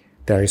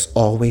 there is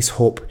always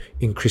hope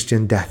in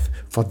Christian death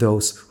for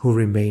those who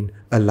remain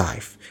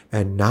alive.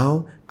 And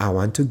now I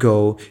want to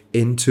go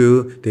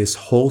into this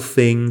whole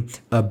thing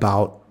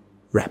about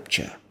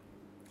rapture.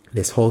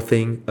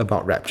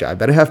 I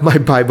better have my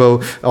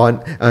Bible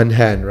on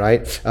hand,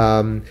 right?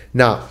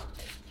 Now,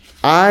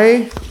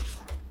 I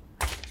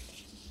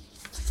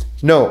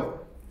know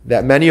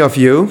that many of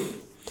you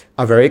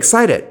are very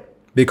excited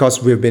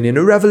because we've been in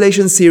a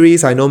Revelation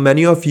series. I know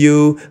many of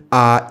you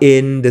are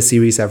in the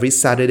series every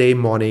Saturday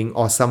morning,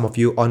 or some of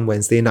you on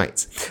Wednesday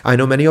nights. I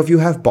know many of you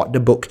have bought the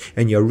book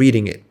and you're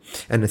reading it.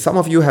 And some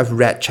of you have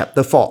read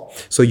chapter 4.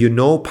 So you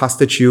know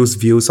Pastor Chew's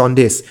views on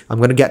this. I'm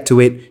going to get to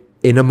it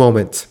in a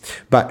moment.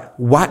 But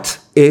what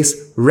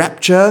is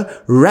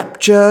rapture?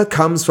 Rapture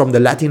comes from the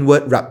Latin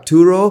word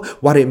rapturo.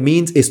 What it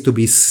means is to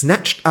be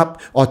snatched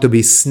up or to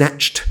be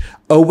snatched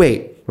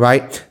away.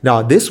 Right?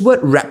 Now, this word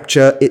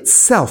rapture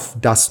itself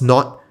does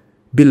not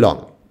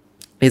belong.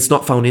 It's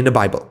not found in the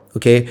Bible.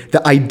 Okay?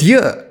 The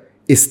idea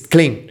is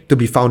claimed to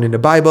be found in the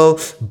Bible,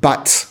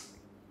 but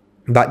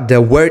the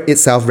word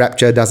itself,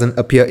 rapture, doesn't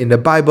appear in the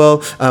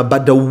Bible.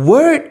 But the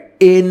word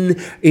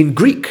in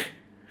Greek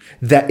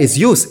that is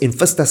used in 1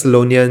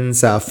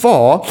 Thessalonians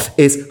 4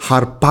 is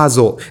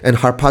harpazo. And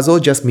harpazo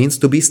just means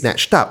to be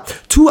snatched up.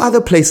 2 other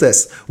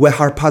places where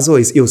harpazo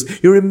is used.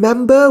 You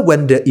remember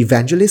when the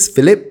evangelist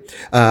Philip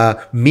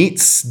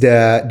meets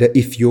the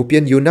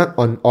Ethiopian eunuch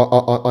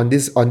on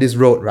this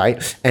road,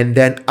 right? And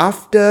then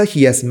after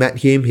he has met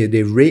him,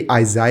 they read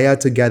Isaiah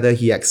together,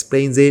 he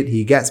explains it,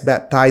 he gets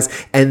baptized,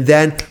 and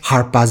then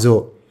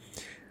harpazo.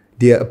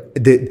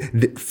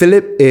 The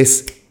Philip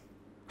is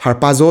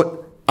harpazo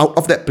out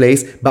of that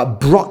place, but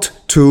brought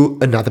to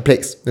another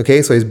place.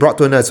 Okay, so he's brought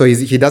to another. So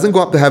he doesn't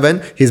go up to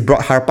heaven. He's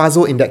brought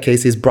harpazo. In that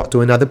case, he's brought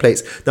to another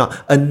place. Now,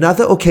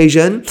 another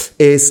occasion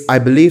is, I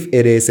believe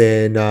it is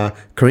in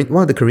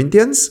one of the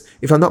Corinthians,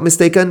 if I'm not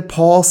mistaken.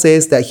 Paul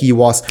says that he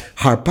was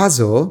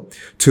harpazo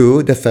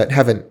to the third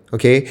heaven.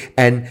 Okay,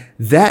 and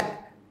that.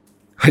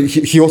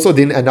 He also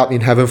didn't end up in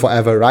heaven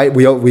forever, right?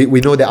 We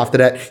know that after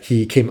that,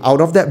 he came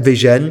out of that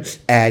vision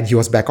and he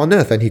was back on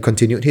earth and he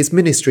continued his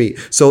ministry.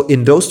 So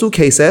in those 2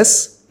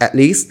 cases, at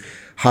least,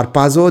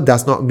 harpazo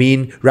does not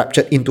mean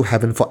raptured into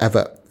heaven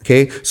forever.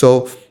 Okay,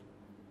 so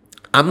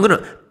I'm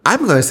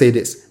gonna say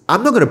this.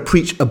 I'm not gonna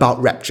preach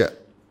about rapture.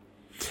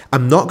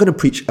 I'm gonna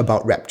preach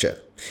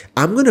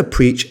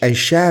and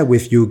share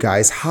with you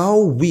guys how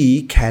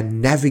we can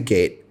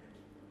navigate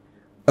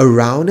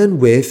around and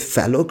with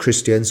fellow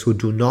Christians who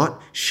do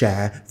not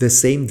share the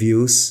same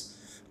views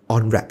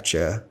on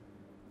rapture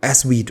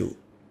as we do.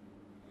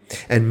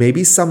 And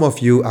maybe some of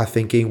you are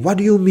thinking, what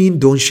do you mean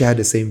don't share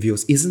the same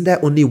views? Isn't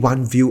there only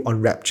one view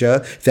on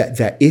rapture, that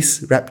there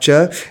is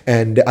rapture?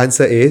 And the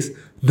answer is,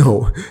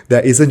 no,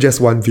 there isn't just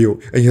one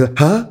view. And you're like,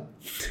 huh?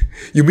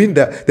 You mean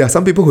that there are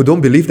some people who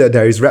don't believe that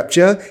there is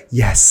rapture?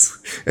 Yes.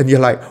 And you're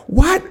like,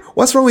 what?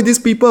 What's wrong with these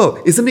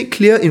people? Isn't it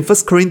clear in 1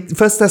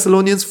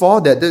 Thessalonians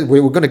 4 that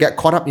we're going to get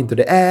caught up into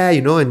the air,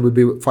 and we'll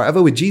be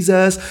forever with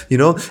Jesus,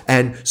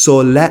 And so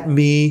let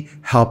me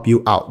help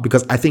you out,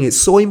 because I think it's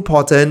so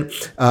important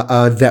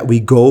that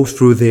we go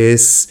through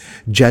this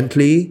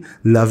gently,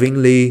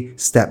 lovingly,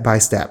 step by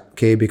step,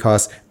 okay?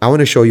 Because I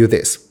want to show you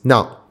this.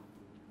 Now,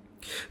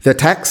 the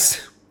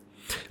text,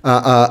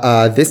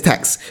 this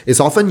text is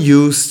often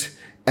used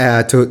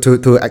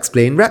to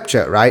explain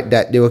rapture, right?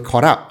 That they were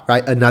caught up,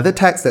 right? Another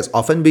text that's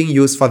often being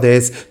used for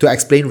this to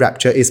explain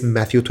rapture is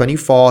Matthew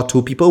 24.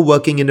 2 people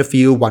working in the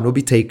field, one will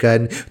be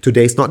taken.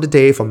 Today's not the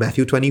day for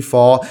Matthew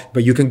 24,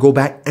 but you can go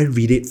back and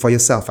read it for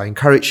yourself. I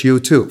encourage you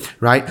to,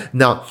 right?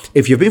 Now,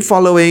 if you've been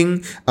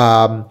following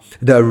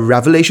the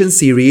Revelation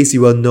series,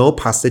 you will know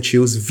Pastor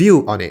Chew's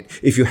view on it.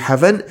 If you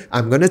haven't,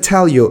 I'm going to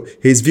tell you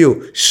his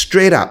view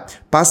straight up.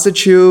 Pastor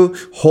Chew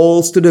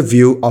holds to the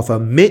view of a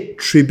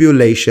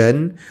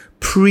mid-tribulation,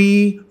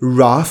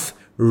 pre-wrath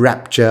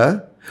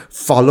rapture,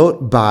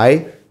 followed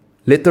by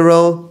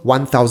literal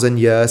 1,000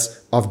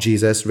 years of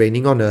Jesus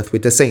reigning on earth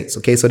with the saints.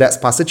 Okay, so that's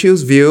Pastor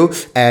Chew's view.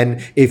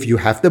 And if you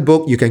have the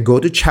book, you can go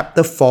to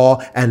chapter 4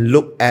 and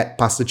look at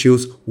Pastor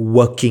Chew's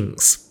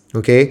workings.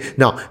 Okay,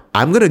 now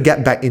I'm going to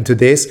get back into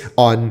this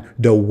on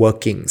the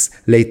workings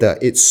later.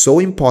 It's so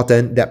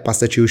important that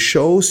Pastor Chew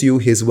shows you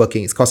his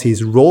workings because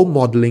he's role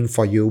modeling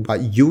for you,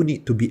 but you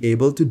need to be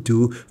able to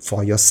do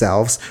for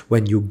yourselves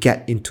when you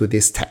get into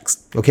this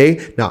text.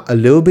 Okay, now a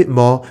little bit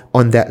more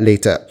on that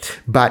later.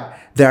 But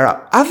there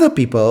are other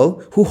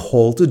people who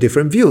hold to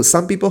different views.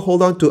 Some people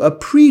hold on to a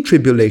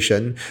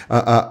pre-tribulation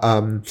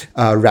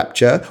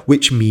rapture,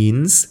 which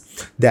means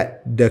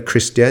that the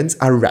Christians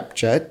are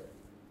raptured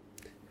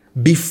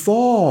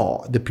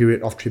before the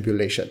period of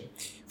tribulation,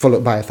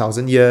 followed by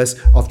 1,000 years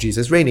of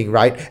Jesus reigning,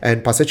 right?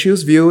 And Pastor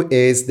Chew's view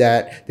is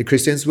that the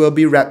Christians will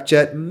be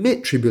raptured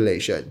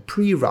mid-tribulation,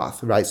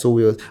 pre-wrath, right? So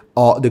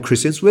the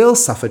Christians will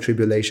suffer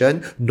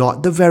tribulation,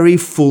 not the very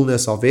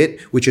fullness of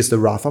it, which is the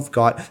wrath of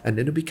God, and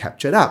then to be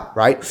captured up,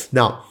 right?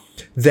 Now,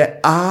 there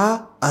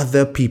are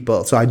other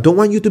people. So I don't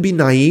want you to be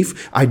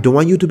naive. I don't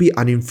want you to be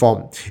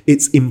uninformed.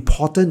 It's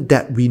important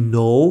that we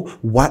know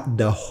what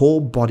the whole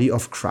body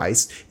of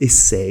Christ is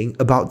saying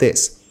about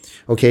this.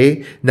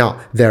 Okay? Now,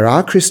 there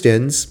are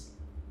Christians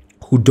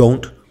who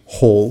don't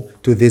hold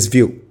to this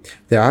view.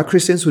 There are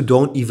Christians who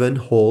don't even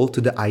hold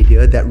to the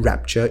idea that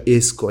rapture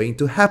is going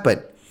to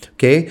happen.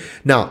 Okay,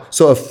 now,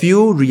 so a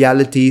few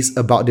realities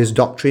about this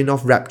doctrine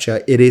of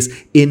rapture. It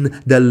is, in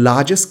the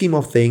larger scheme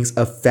of things,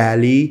 a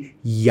fairly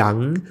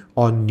young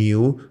or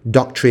new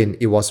doctrine.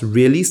 It was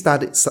really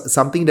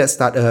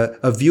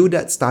a view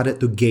that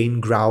started to gain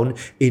ground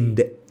in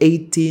the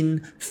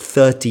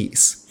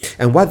 1830s.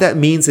 And what that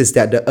means is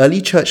that the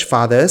early church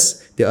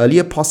fathers, the early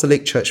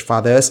apostolic church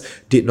fathers,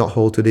 did not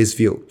hold to this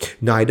view.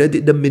 Neither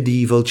did the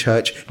medieval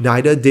church,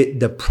 neither did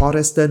the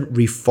Protestant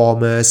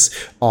reformers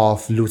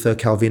of Luther,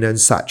 Calvin, and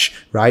such,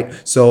 right?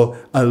 So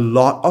a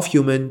lot of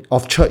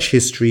church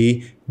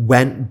history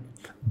went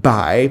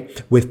by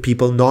with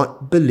people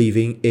not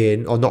believing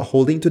in or not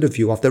holding to the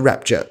view of the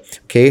rapture.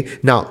 Okay,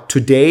 now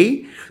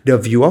today, the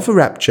view of a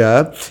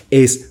rapture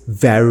is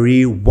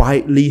very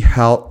widely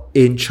held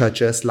in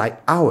churches like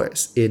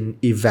ours, in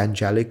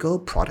evangelical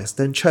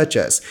Protestant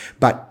churches.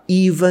 But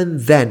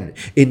even then,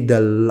 in the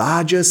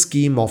larger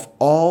scheme of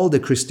all the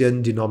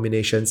Christian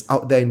denominations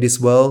out there in this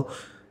world,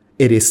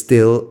 it is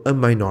still a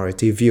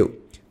minority view.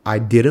 I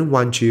didn't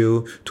want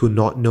you to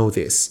not know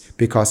this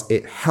because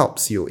it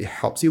helps you. It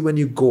helps you when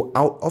you go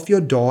out of your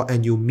door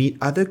and you meet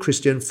other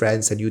Christian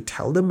friends and you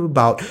tell them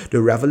about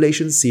the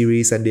Revelation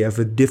series and they have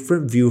a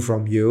different view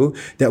from you,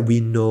 that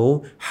we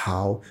know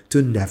how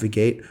to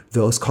navigate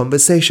those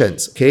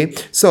conversations. Okay,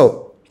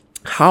 so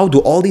how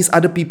do all these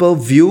other people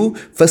view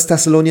 1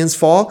 Thessalonians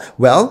 4?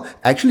 Well,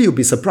 actually, you'll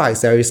be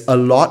surprised. There is a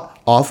lot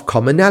of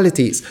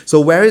commonalities.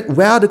 So where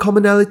are the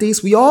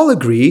commonalities? We all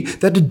agree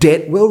that the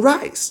dead will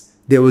rise.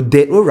 The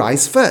dead will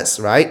rise first,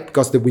 right?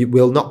 Because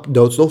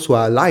those who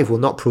are alive will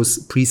not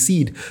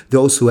precede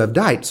those who have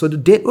died. So the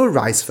dead will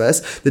rise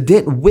first. The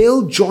dead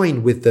will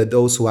join with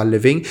those who are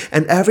living,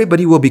 and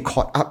everybody will be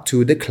caught up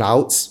to the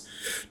clouds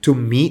to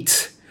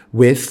meet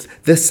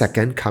with the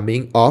second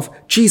coming of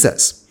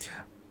Jesus.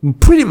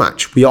 Pretty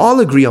much, we all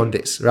agree on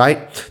this,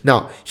 right?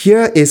 Now,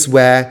 here is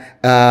where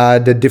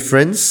the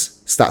difference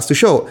starts to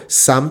show.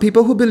 Some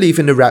people who believe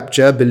in the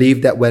rapture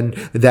believe that when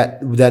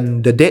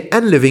the dead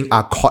and living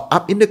are caught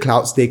up in the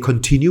clouds, they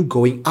continue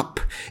going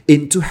up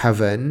into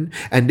heaven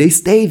and they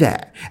stay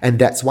there. And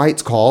that's why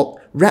it's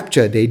called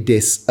rapture. They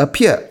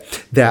disappear.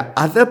 There are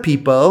other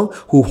people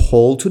who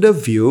hold to the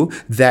view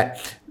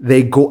that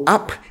they go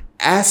up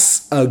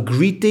as a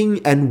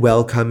greeting and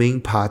welcoming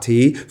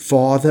party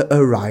for the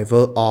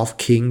arrival of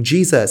King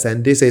Jesus.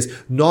 And this is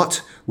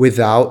not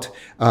without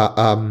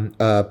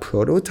a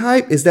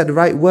prototype. Is that the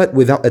right word?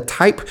 Without a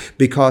type,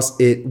 because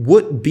it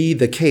would be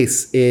the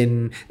case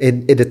in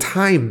the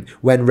time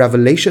when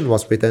Revelation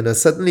was written, or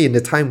certainly in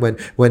the time when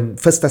 1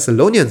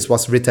 Thessalonians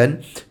was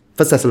written,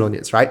 1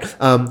 Thessalonians, right,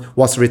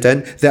 was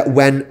written, that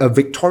when a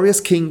victorious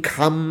king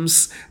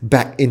comes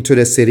back into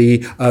the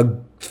city, a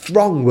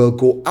throng will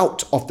go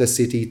out of the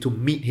city to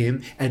meet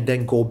him and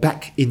then go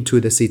back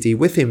into the city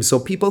with him. So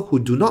people who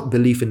do not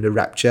believe in the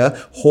rapture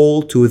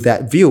hold to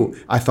that view.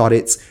 I thought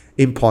it's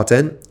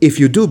important, if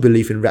you do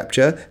believe in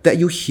rapture, that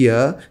you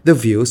hear the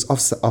views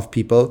of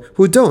people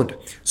who don't.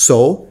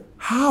 So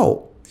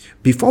how?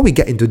 Before we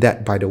get into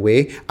that, by the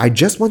way, I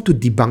just want to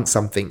debunk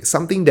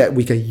something that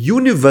we can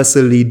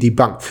universally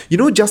debunk. You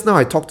know, just now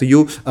I talked to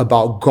you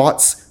about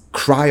God's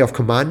cry of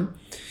command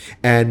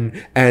and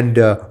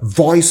the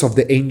voice of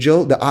the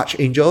angel, the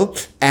archangel,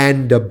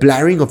 and the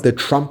blaring of the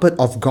trumpet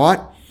of God.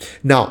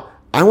 Now,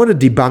 I want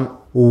to debunk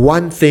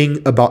one thing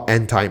about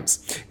end times.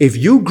 If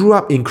you grew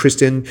up in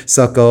Christian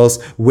circles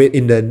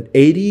in the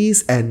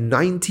 80s and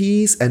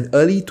 90s and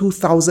early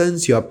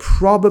 2000s, you're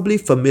probably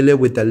familiar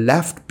with the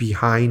Left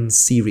Behind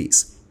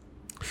series.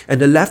 And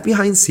the Left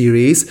Behind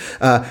series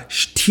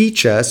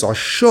teaches or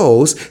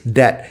shows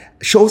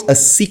a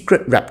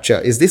secret rapture.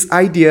 Is this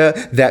idea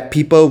that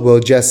people will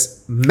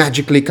just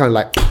magically kind of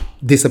like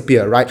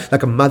disappear, right?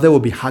 Like a mother will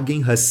be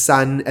hugging her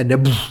son and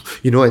then,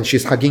 and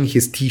she's hugging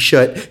his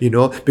t-shirt,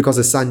 because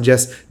the son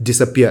just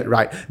disappeared,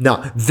 right?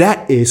 Now,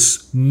 that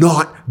is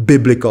not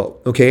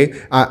biblical, okay?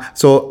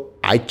 So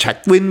I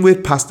checked in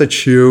with Pastor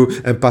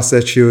Chew, and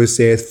Pastor Chew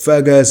says,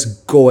 Fergus,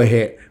 go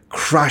ahead.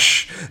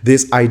 Crush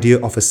this idea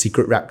of a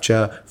secret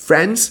rapture.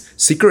 Friends,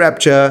 secret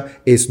rapture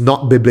is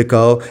not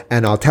biblical,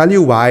 and I'll tell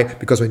you why.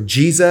 Because when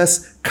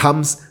Jesus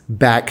comes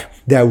back,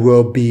 there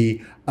will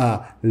be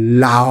a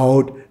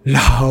loud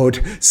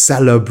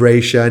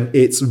celebration.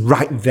 It's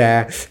right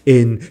there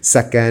in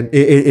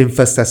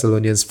First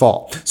Thessalonians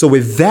 4. So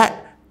with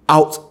that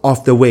out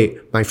of the way,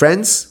 my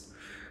friends,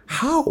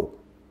 how?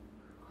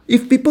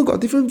 If people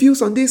got different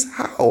views on this,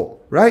 how?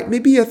 Right?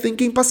 Maybe you're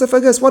thinking, Pastor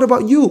Fergus, what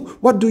about you?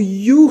 What do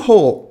you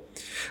hold?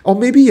 Or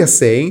maybe you're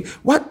saying,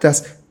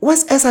 what's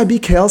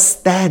SIBKL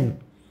stand?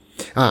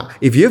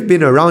 If you've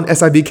been around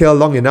SIBKL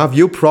long enough,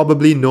 you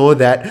probably know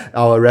that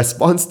our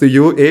response to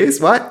you is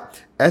what?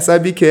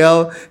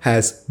 SIBKL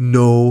has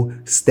no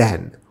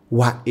stand.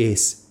 What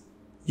is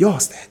your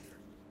stand?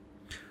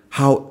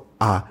 How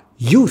are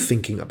you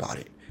thinking about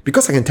it?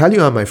 Because I can tell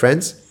you, my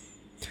friends,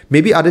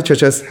 maybe other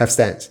churches have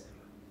stands.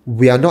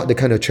 We are not the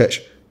kind of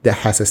church that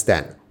has a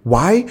stand.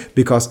 Why?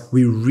 Because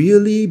we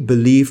really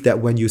believe that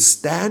when you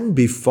stand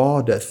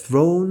before the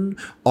throne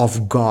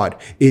of God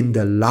in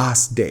the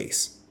last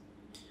days,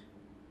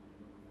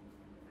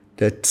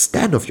 the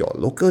stand of your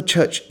local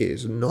church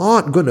is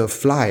not going to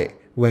fly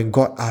when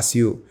God asks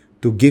you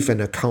to give an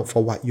account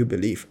for what you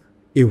believe.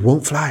 It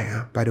won't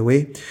fly, by the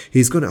way.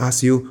 He's going to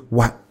ask you,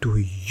 what do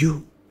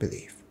you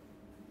believe?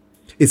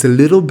 It's a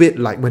little bit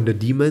like when the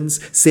demons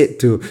said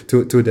to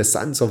the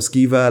sons of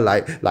Sceva,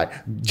 like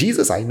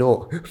Jesus I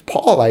know,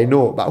 Paul I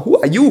know, but who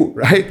are you,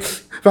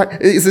 right?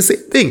 Right? It's the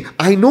same thing.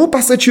 I know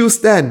Pastor Chew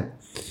stand.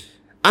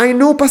 I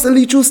know Pastor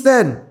Lee Chew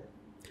stand.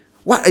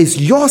 What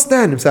is your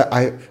stand? So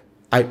I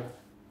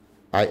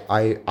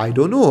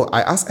don't know.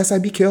 I asked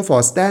SIBKL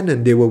for a stand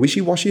and they were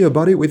wishy-washy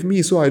about it with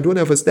me, so I don't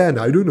have a stand.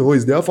 I don't know,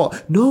 it's their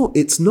fault. No,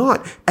 it's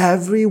not.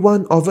 Every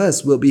one of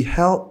us will be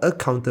held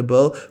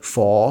accountable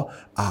for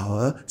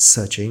our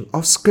searching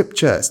of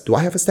scriptures. Do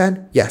I have a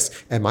stand? Yes.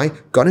 Am I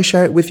gonna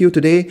share it with you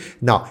today?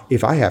 Now,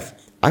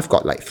 I've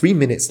got like 3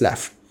 minutes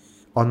left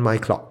on my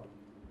clock.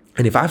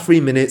 And if I have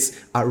 3 minutes,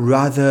 I'd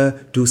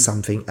rather do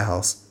something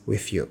else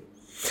with you.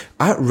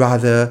 I'd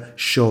rather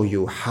show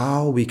you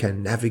how we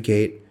can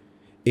navigate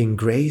in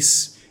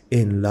grace,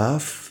 in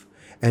love,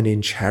 and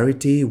in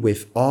charity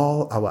with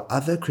all our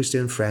other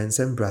Christian friends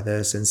and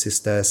brothers and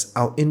sisters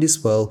out in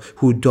this world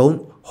who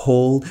don't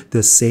hold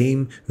the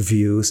same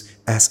views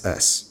as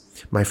us.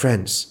 My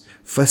friends,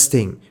 first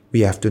thing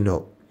we have to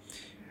know,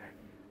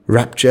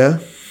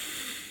 rapture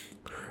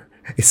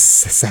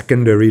is a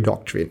secondary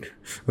doctrine.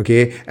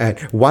 Okay? And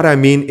what I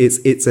mean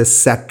is it's a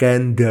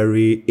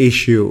secondary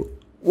issue.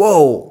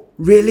 Whoa,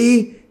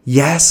 really?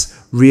 Yes,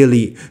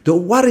 really.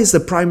 What is the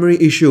primary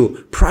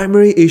issue?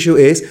 Primary issue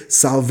is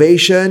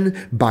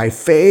salvation by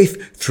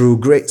faith through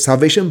grace.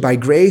 Salvation by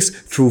grace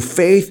through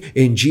faith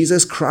in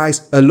Jesus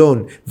Christ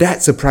alone.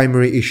 That's a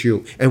primary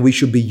issue, and we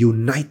should be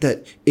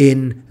united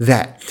in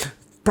that.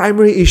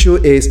 Primary issue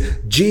is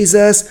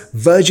Jesus'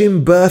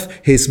 virgin birth,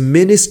 his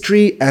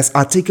ministry as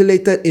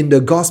articulated in the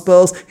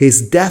Gospels,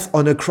 his death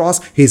on the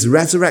cross, his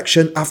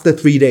resurrection after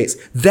 3 days.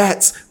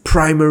 That's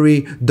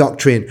primary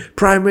doctrine.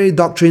 Primary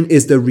doctrine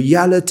is the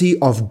reality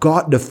of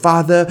God the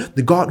Father,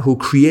 the God who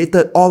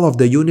created all of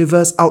the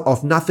universe out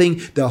of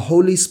nothing, the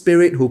Holy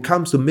Spirit who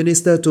comes to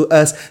minister to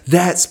us.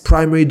 That's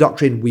primary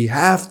doctrine. We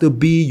have to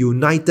be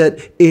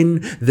united in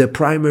the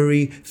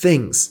primary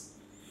things.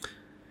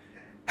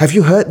 Have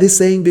you heard this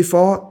saying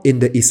before? In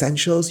the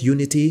essentials,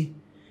 unity.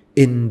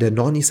 In the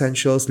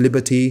non-essentials,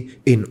 liberty.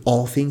 In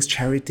all things,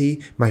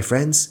 charity. My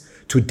friends,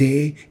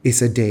 today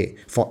is a day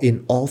for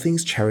in all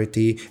things,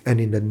 charity, and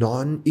in the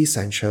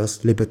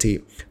non-essentials,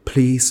 liberty.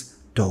 Please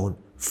don't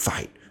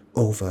fight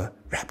over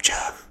rapture.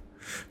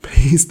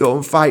 Please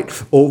don't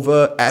fight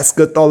over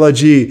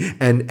eschatology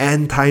and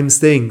end times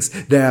things.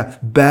 There are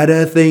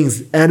better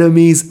things,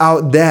 enemies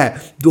out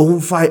there. Don't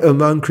fight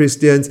among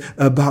Christians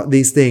about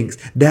these things.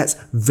 That's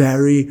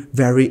very,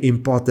 very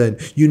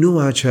important. You know,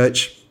 our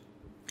church,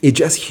 it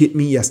just hit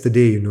me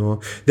yesterday,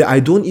 that I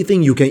don't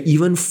think you can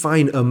even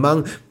find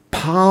among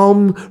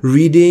palm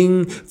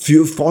reading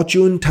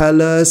fortune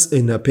tellers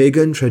in a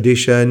pagan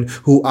tradition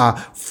who are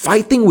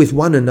fighting with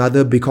one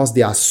another because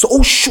they are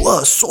so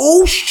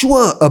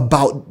sure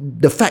about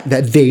the fact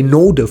that they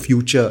know the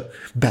future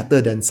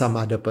better than some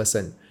other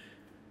person.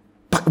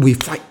 But we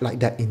fight like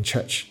that in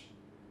church.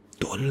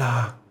 Don't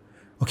lah.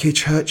 Okay,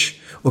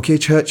 church.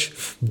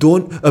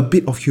 Don't. A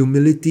bit of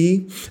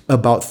humility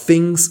about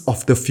things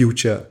of the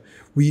future.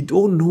 We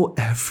don't know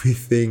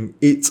everything.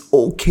 It's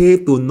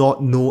okay to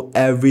not know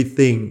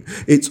everything.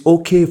 It's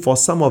okay for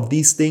some of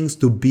these things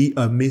to be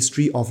a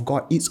mystery of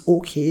God. It's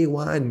okay,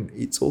 one.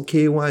 It's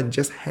okay, one.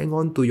 Just hang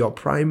on to your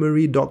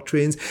primary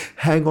doctrines.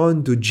 Hang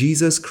on to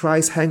Jesus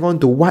Christ. Hang on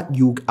to what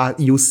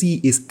you see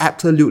is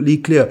absolutely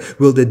clear.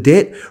 Will the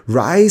dead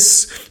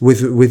rise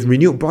with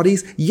renewed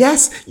bodies?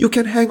 Yes, you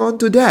can hang on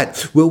to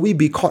that. Will we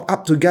be caught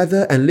up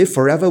together and live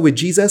forever with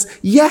Jesus?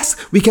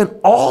 Yes, we can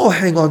all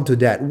hang on to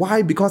that.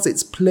 Why? Because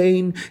it's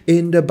plain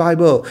in the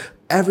Bible.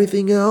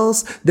 Everything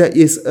else that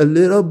is a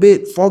little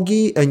bit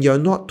foggy and you're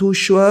not too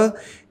sure,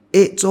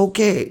 it's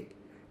okay.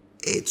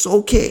 It's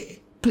okay.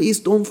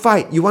 Please don't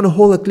fight. You want to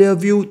hold a clear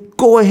view?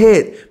 Go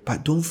ahead,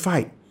 but don't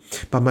fight.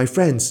 But my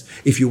friends,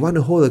 if you want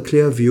to hold a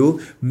clear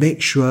view,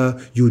 make sure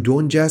you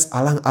don't just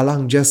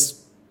alang-alang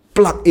just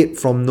pluck it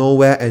from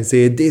nowhere and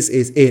say this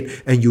is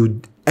it, and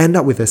you end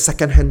up with a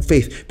second-hand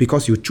faith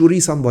because you curi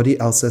somebody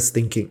else's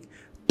thinking.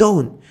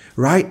 Don't,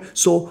 right?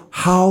 So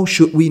how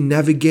should we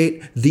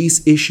navigate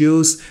these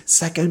issues?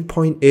 Second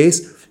point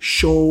is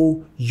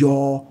show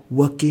your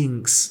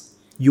workings.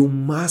 You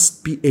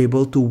must be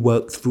able to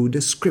work through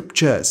the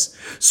scriptures.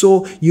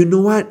 So you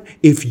know what?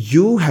 If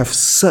you have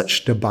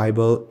searched the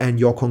Bible and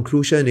your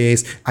conclusion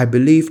is, I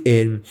believe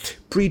in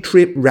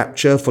pre-trib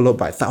rapture followed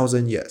by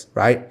 1,000 years,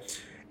 right?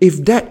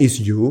 If that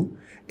is you,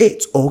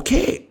 it's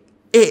okay.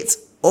 It's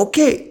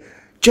okay.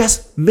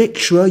 Just make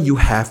sure you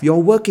have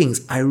your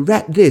workings. I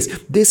read this.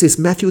 This is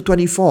Matthew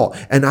 24,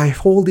 and I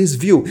hold this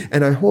view,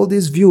 and I hold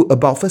this view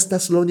about 1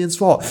 Thessalonians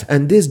 4,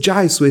 and this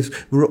jives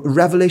with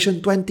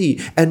Revelation 20,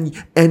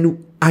 and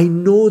I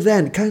know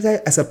then,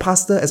 as a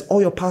pastor, as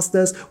all your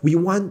pastors, we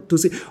want to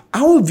say,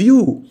 our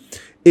view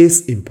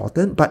is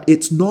important, but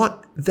it's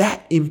not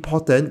that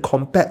important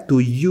compared to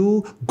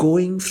you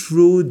going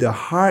through the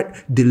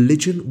hard,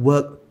 diligent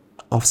work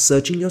of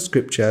searching your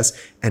scriptures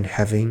and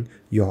having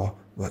your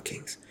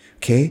workings.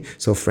 Okay,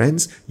 so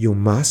friends, you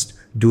must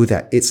do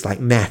that. It's like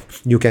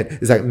math.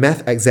 It's like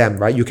math exam,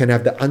 right? You can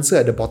have the answer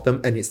at the bottom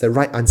and it's the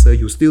right answer.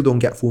 You still don't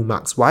get full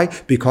marks. Why?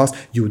 Because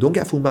you don't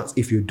get full marks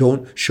if you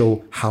don't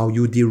show how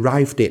you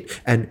derived it.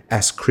 And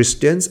as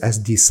Christians, as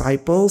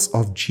disciples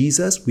of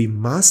Jesus, we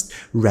must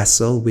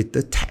wrestle with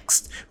the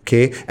text.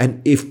 Okay,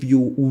 and if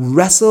you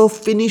wrestle,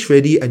 finish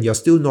ready, and you're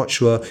still not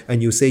sure,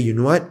 and you say, you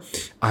know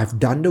what? I've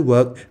done the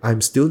work.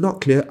 I'm still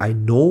not clear. I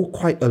know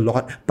quite a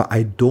lot, but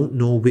I don't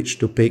know which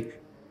to pick.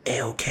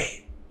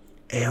 Okay.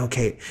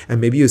 And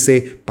maybe you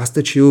say,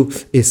 Pastor Chew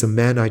is a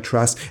man I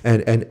trust,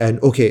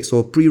 and okay,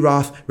 so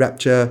pre-wrath,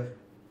 rapture,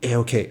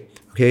 okay.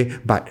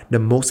 But the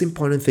most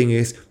important thing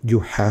is you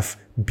have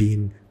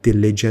been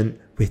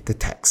diligent with the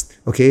text.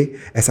 Okay,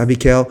 as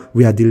IBKL,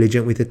 we are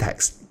diligent with the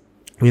text.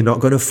 We're not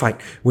going to fight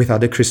with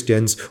other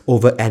Christians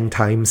over end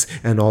times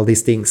and all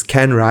these things.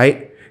 Can,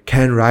 right?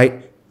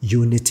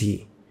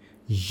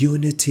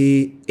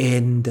 Unity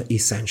in the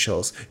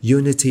essentials.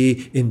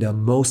 Unity in the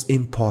most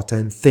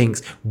important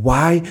things.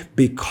 Why?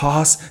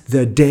 Because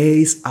the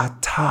days are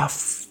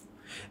tough.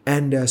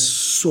 And there's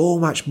so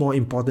much more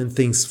important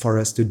things for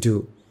us to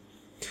do.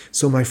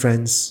 So my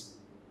friends,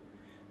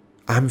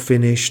 I'm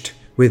finished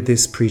with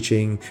this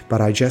preaching, but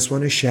I just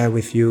want to share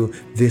with you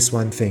this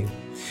one thing.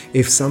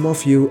 If some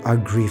of you are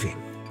grieving,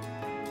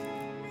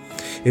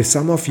 if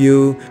some of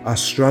you are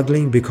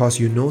struggling because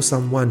you know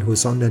someone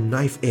who's on the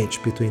knife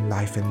edge between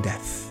life and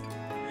death,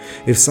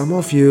 if some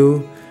of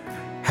you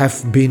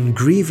have been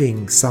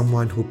grieving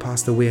someone who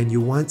passed away and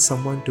you want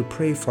someone to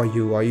pray for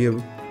you, or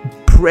you're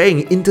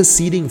praying,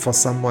 interceding for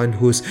someone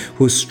who's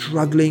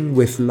struggling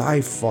with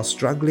life or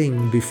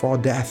struggling before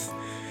death,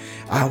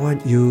 I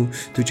want you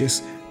to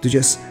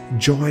just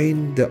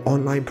join the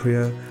online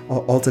prayer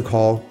or altar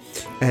call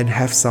and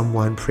have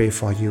someone pray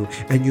for you.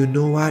 And you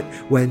know what?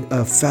 When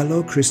a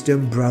fellow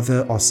Christian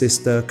brother or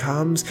sister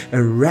comes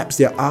and wraps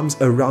their arms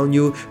around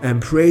you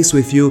and prays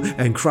with you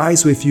and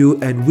cries with you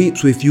and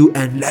weeps with you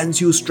and lends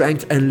you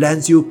strength and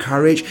lends you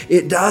courage,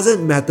 it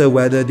doesn't matter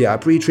whether they are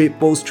pre-trib,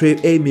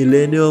 post-trib, a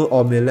millennial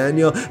or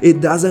millennial. It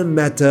doesn't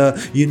matter.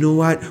 You know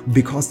what?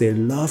 Because they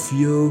love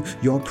you,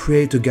 you'll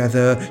pray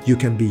together. You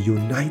can be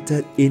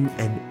united in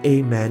an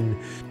amen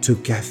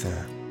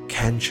together.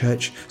 Can,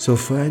 church? So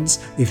friends,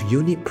 if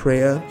you need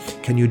prayer,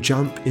 can you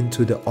jump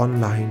into the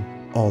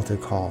online altar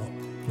call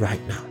right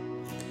now?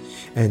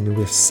 And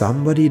with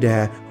somebody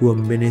there who will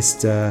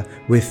minister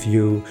with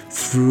you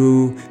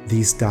through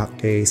these dark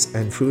days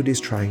and through these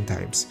trying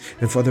times.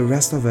 And for the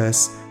rest of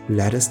us,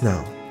 let us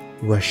now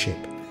worship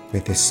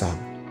with this song.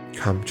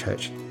 Come,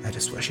 church, let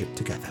us worship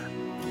together.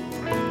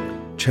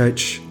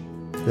 Church,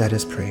 let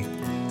us pray.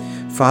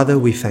 Father,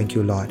 we thank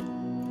you, Lord,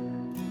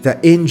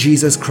 that in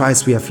Jesus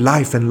Christ we have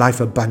life and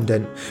life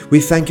abundant. We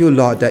thank you,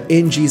 Lord, that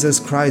in Jesus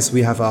Christ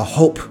we have a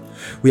hope.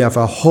 We have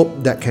a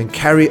hope that can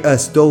carry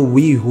us, though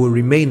we who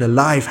remain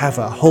alive have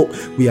a hope.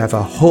 We have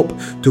a hope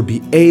to be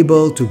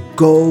able to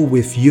go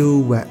with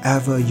you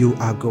wherever you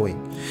are going.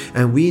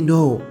 And we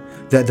know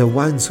that the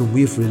ones whom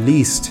we've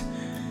released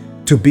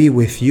to be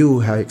with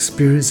you are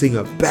experiencing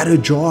a better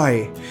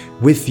joy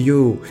with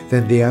you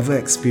than they ever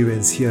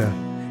experienced here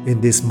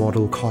in this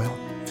mortal coil.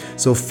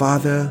 So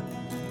Father,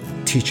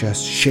 teach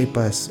us, shape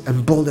us,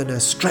 embolden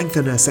us,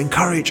 strengthen us,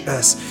 encourage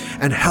us,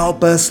 and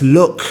help us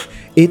look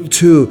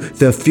into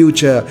the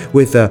future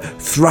with a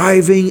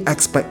thriving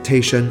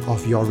expectation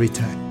of your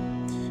return.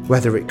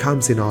 Whether it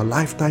comes in our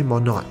lifetime or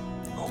not,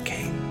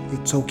 okay,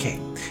 it's okay.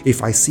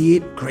 If I see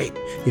it, great.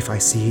 If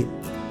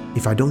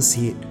I don't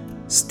see it,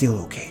 still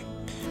okay.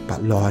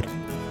 But Lord,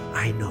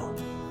 I know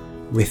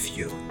with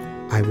you,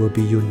 I will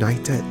be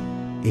united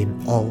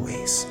in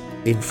always,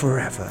 in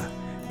forever,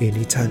 in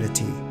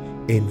eternity,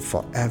 in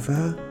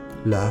forever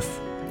love,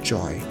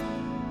 joy,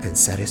 and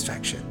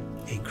satisfaction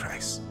in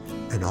Christ.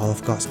 And all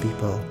of God's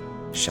people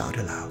shout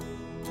aloud,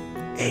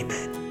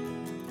 Amen.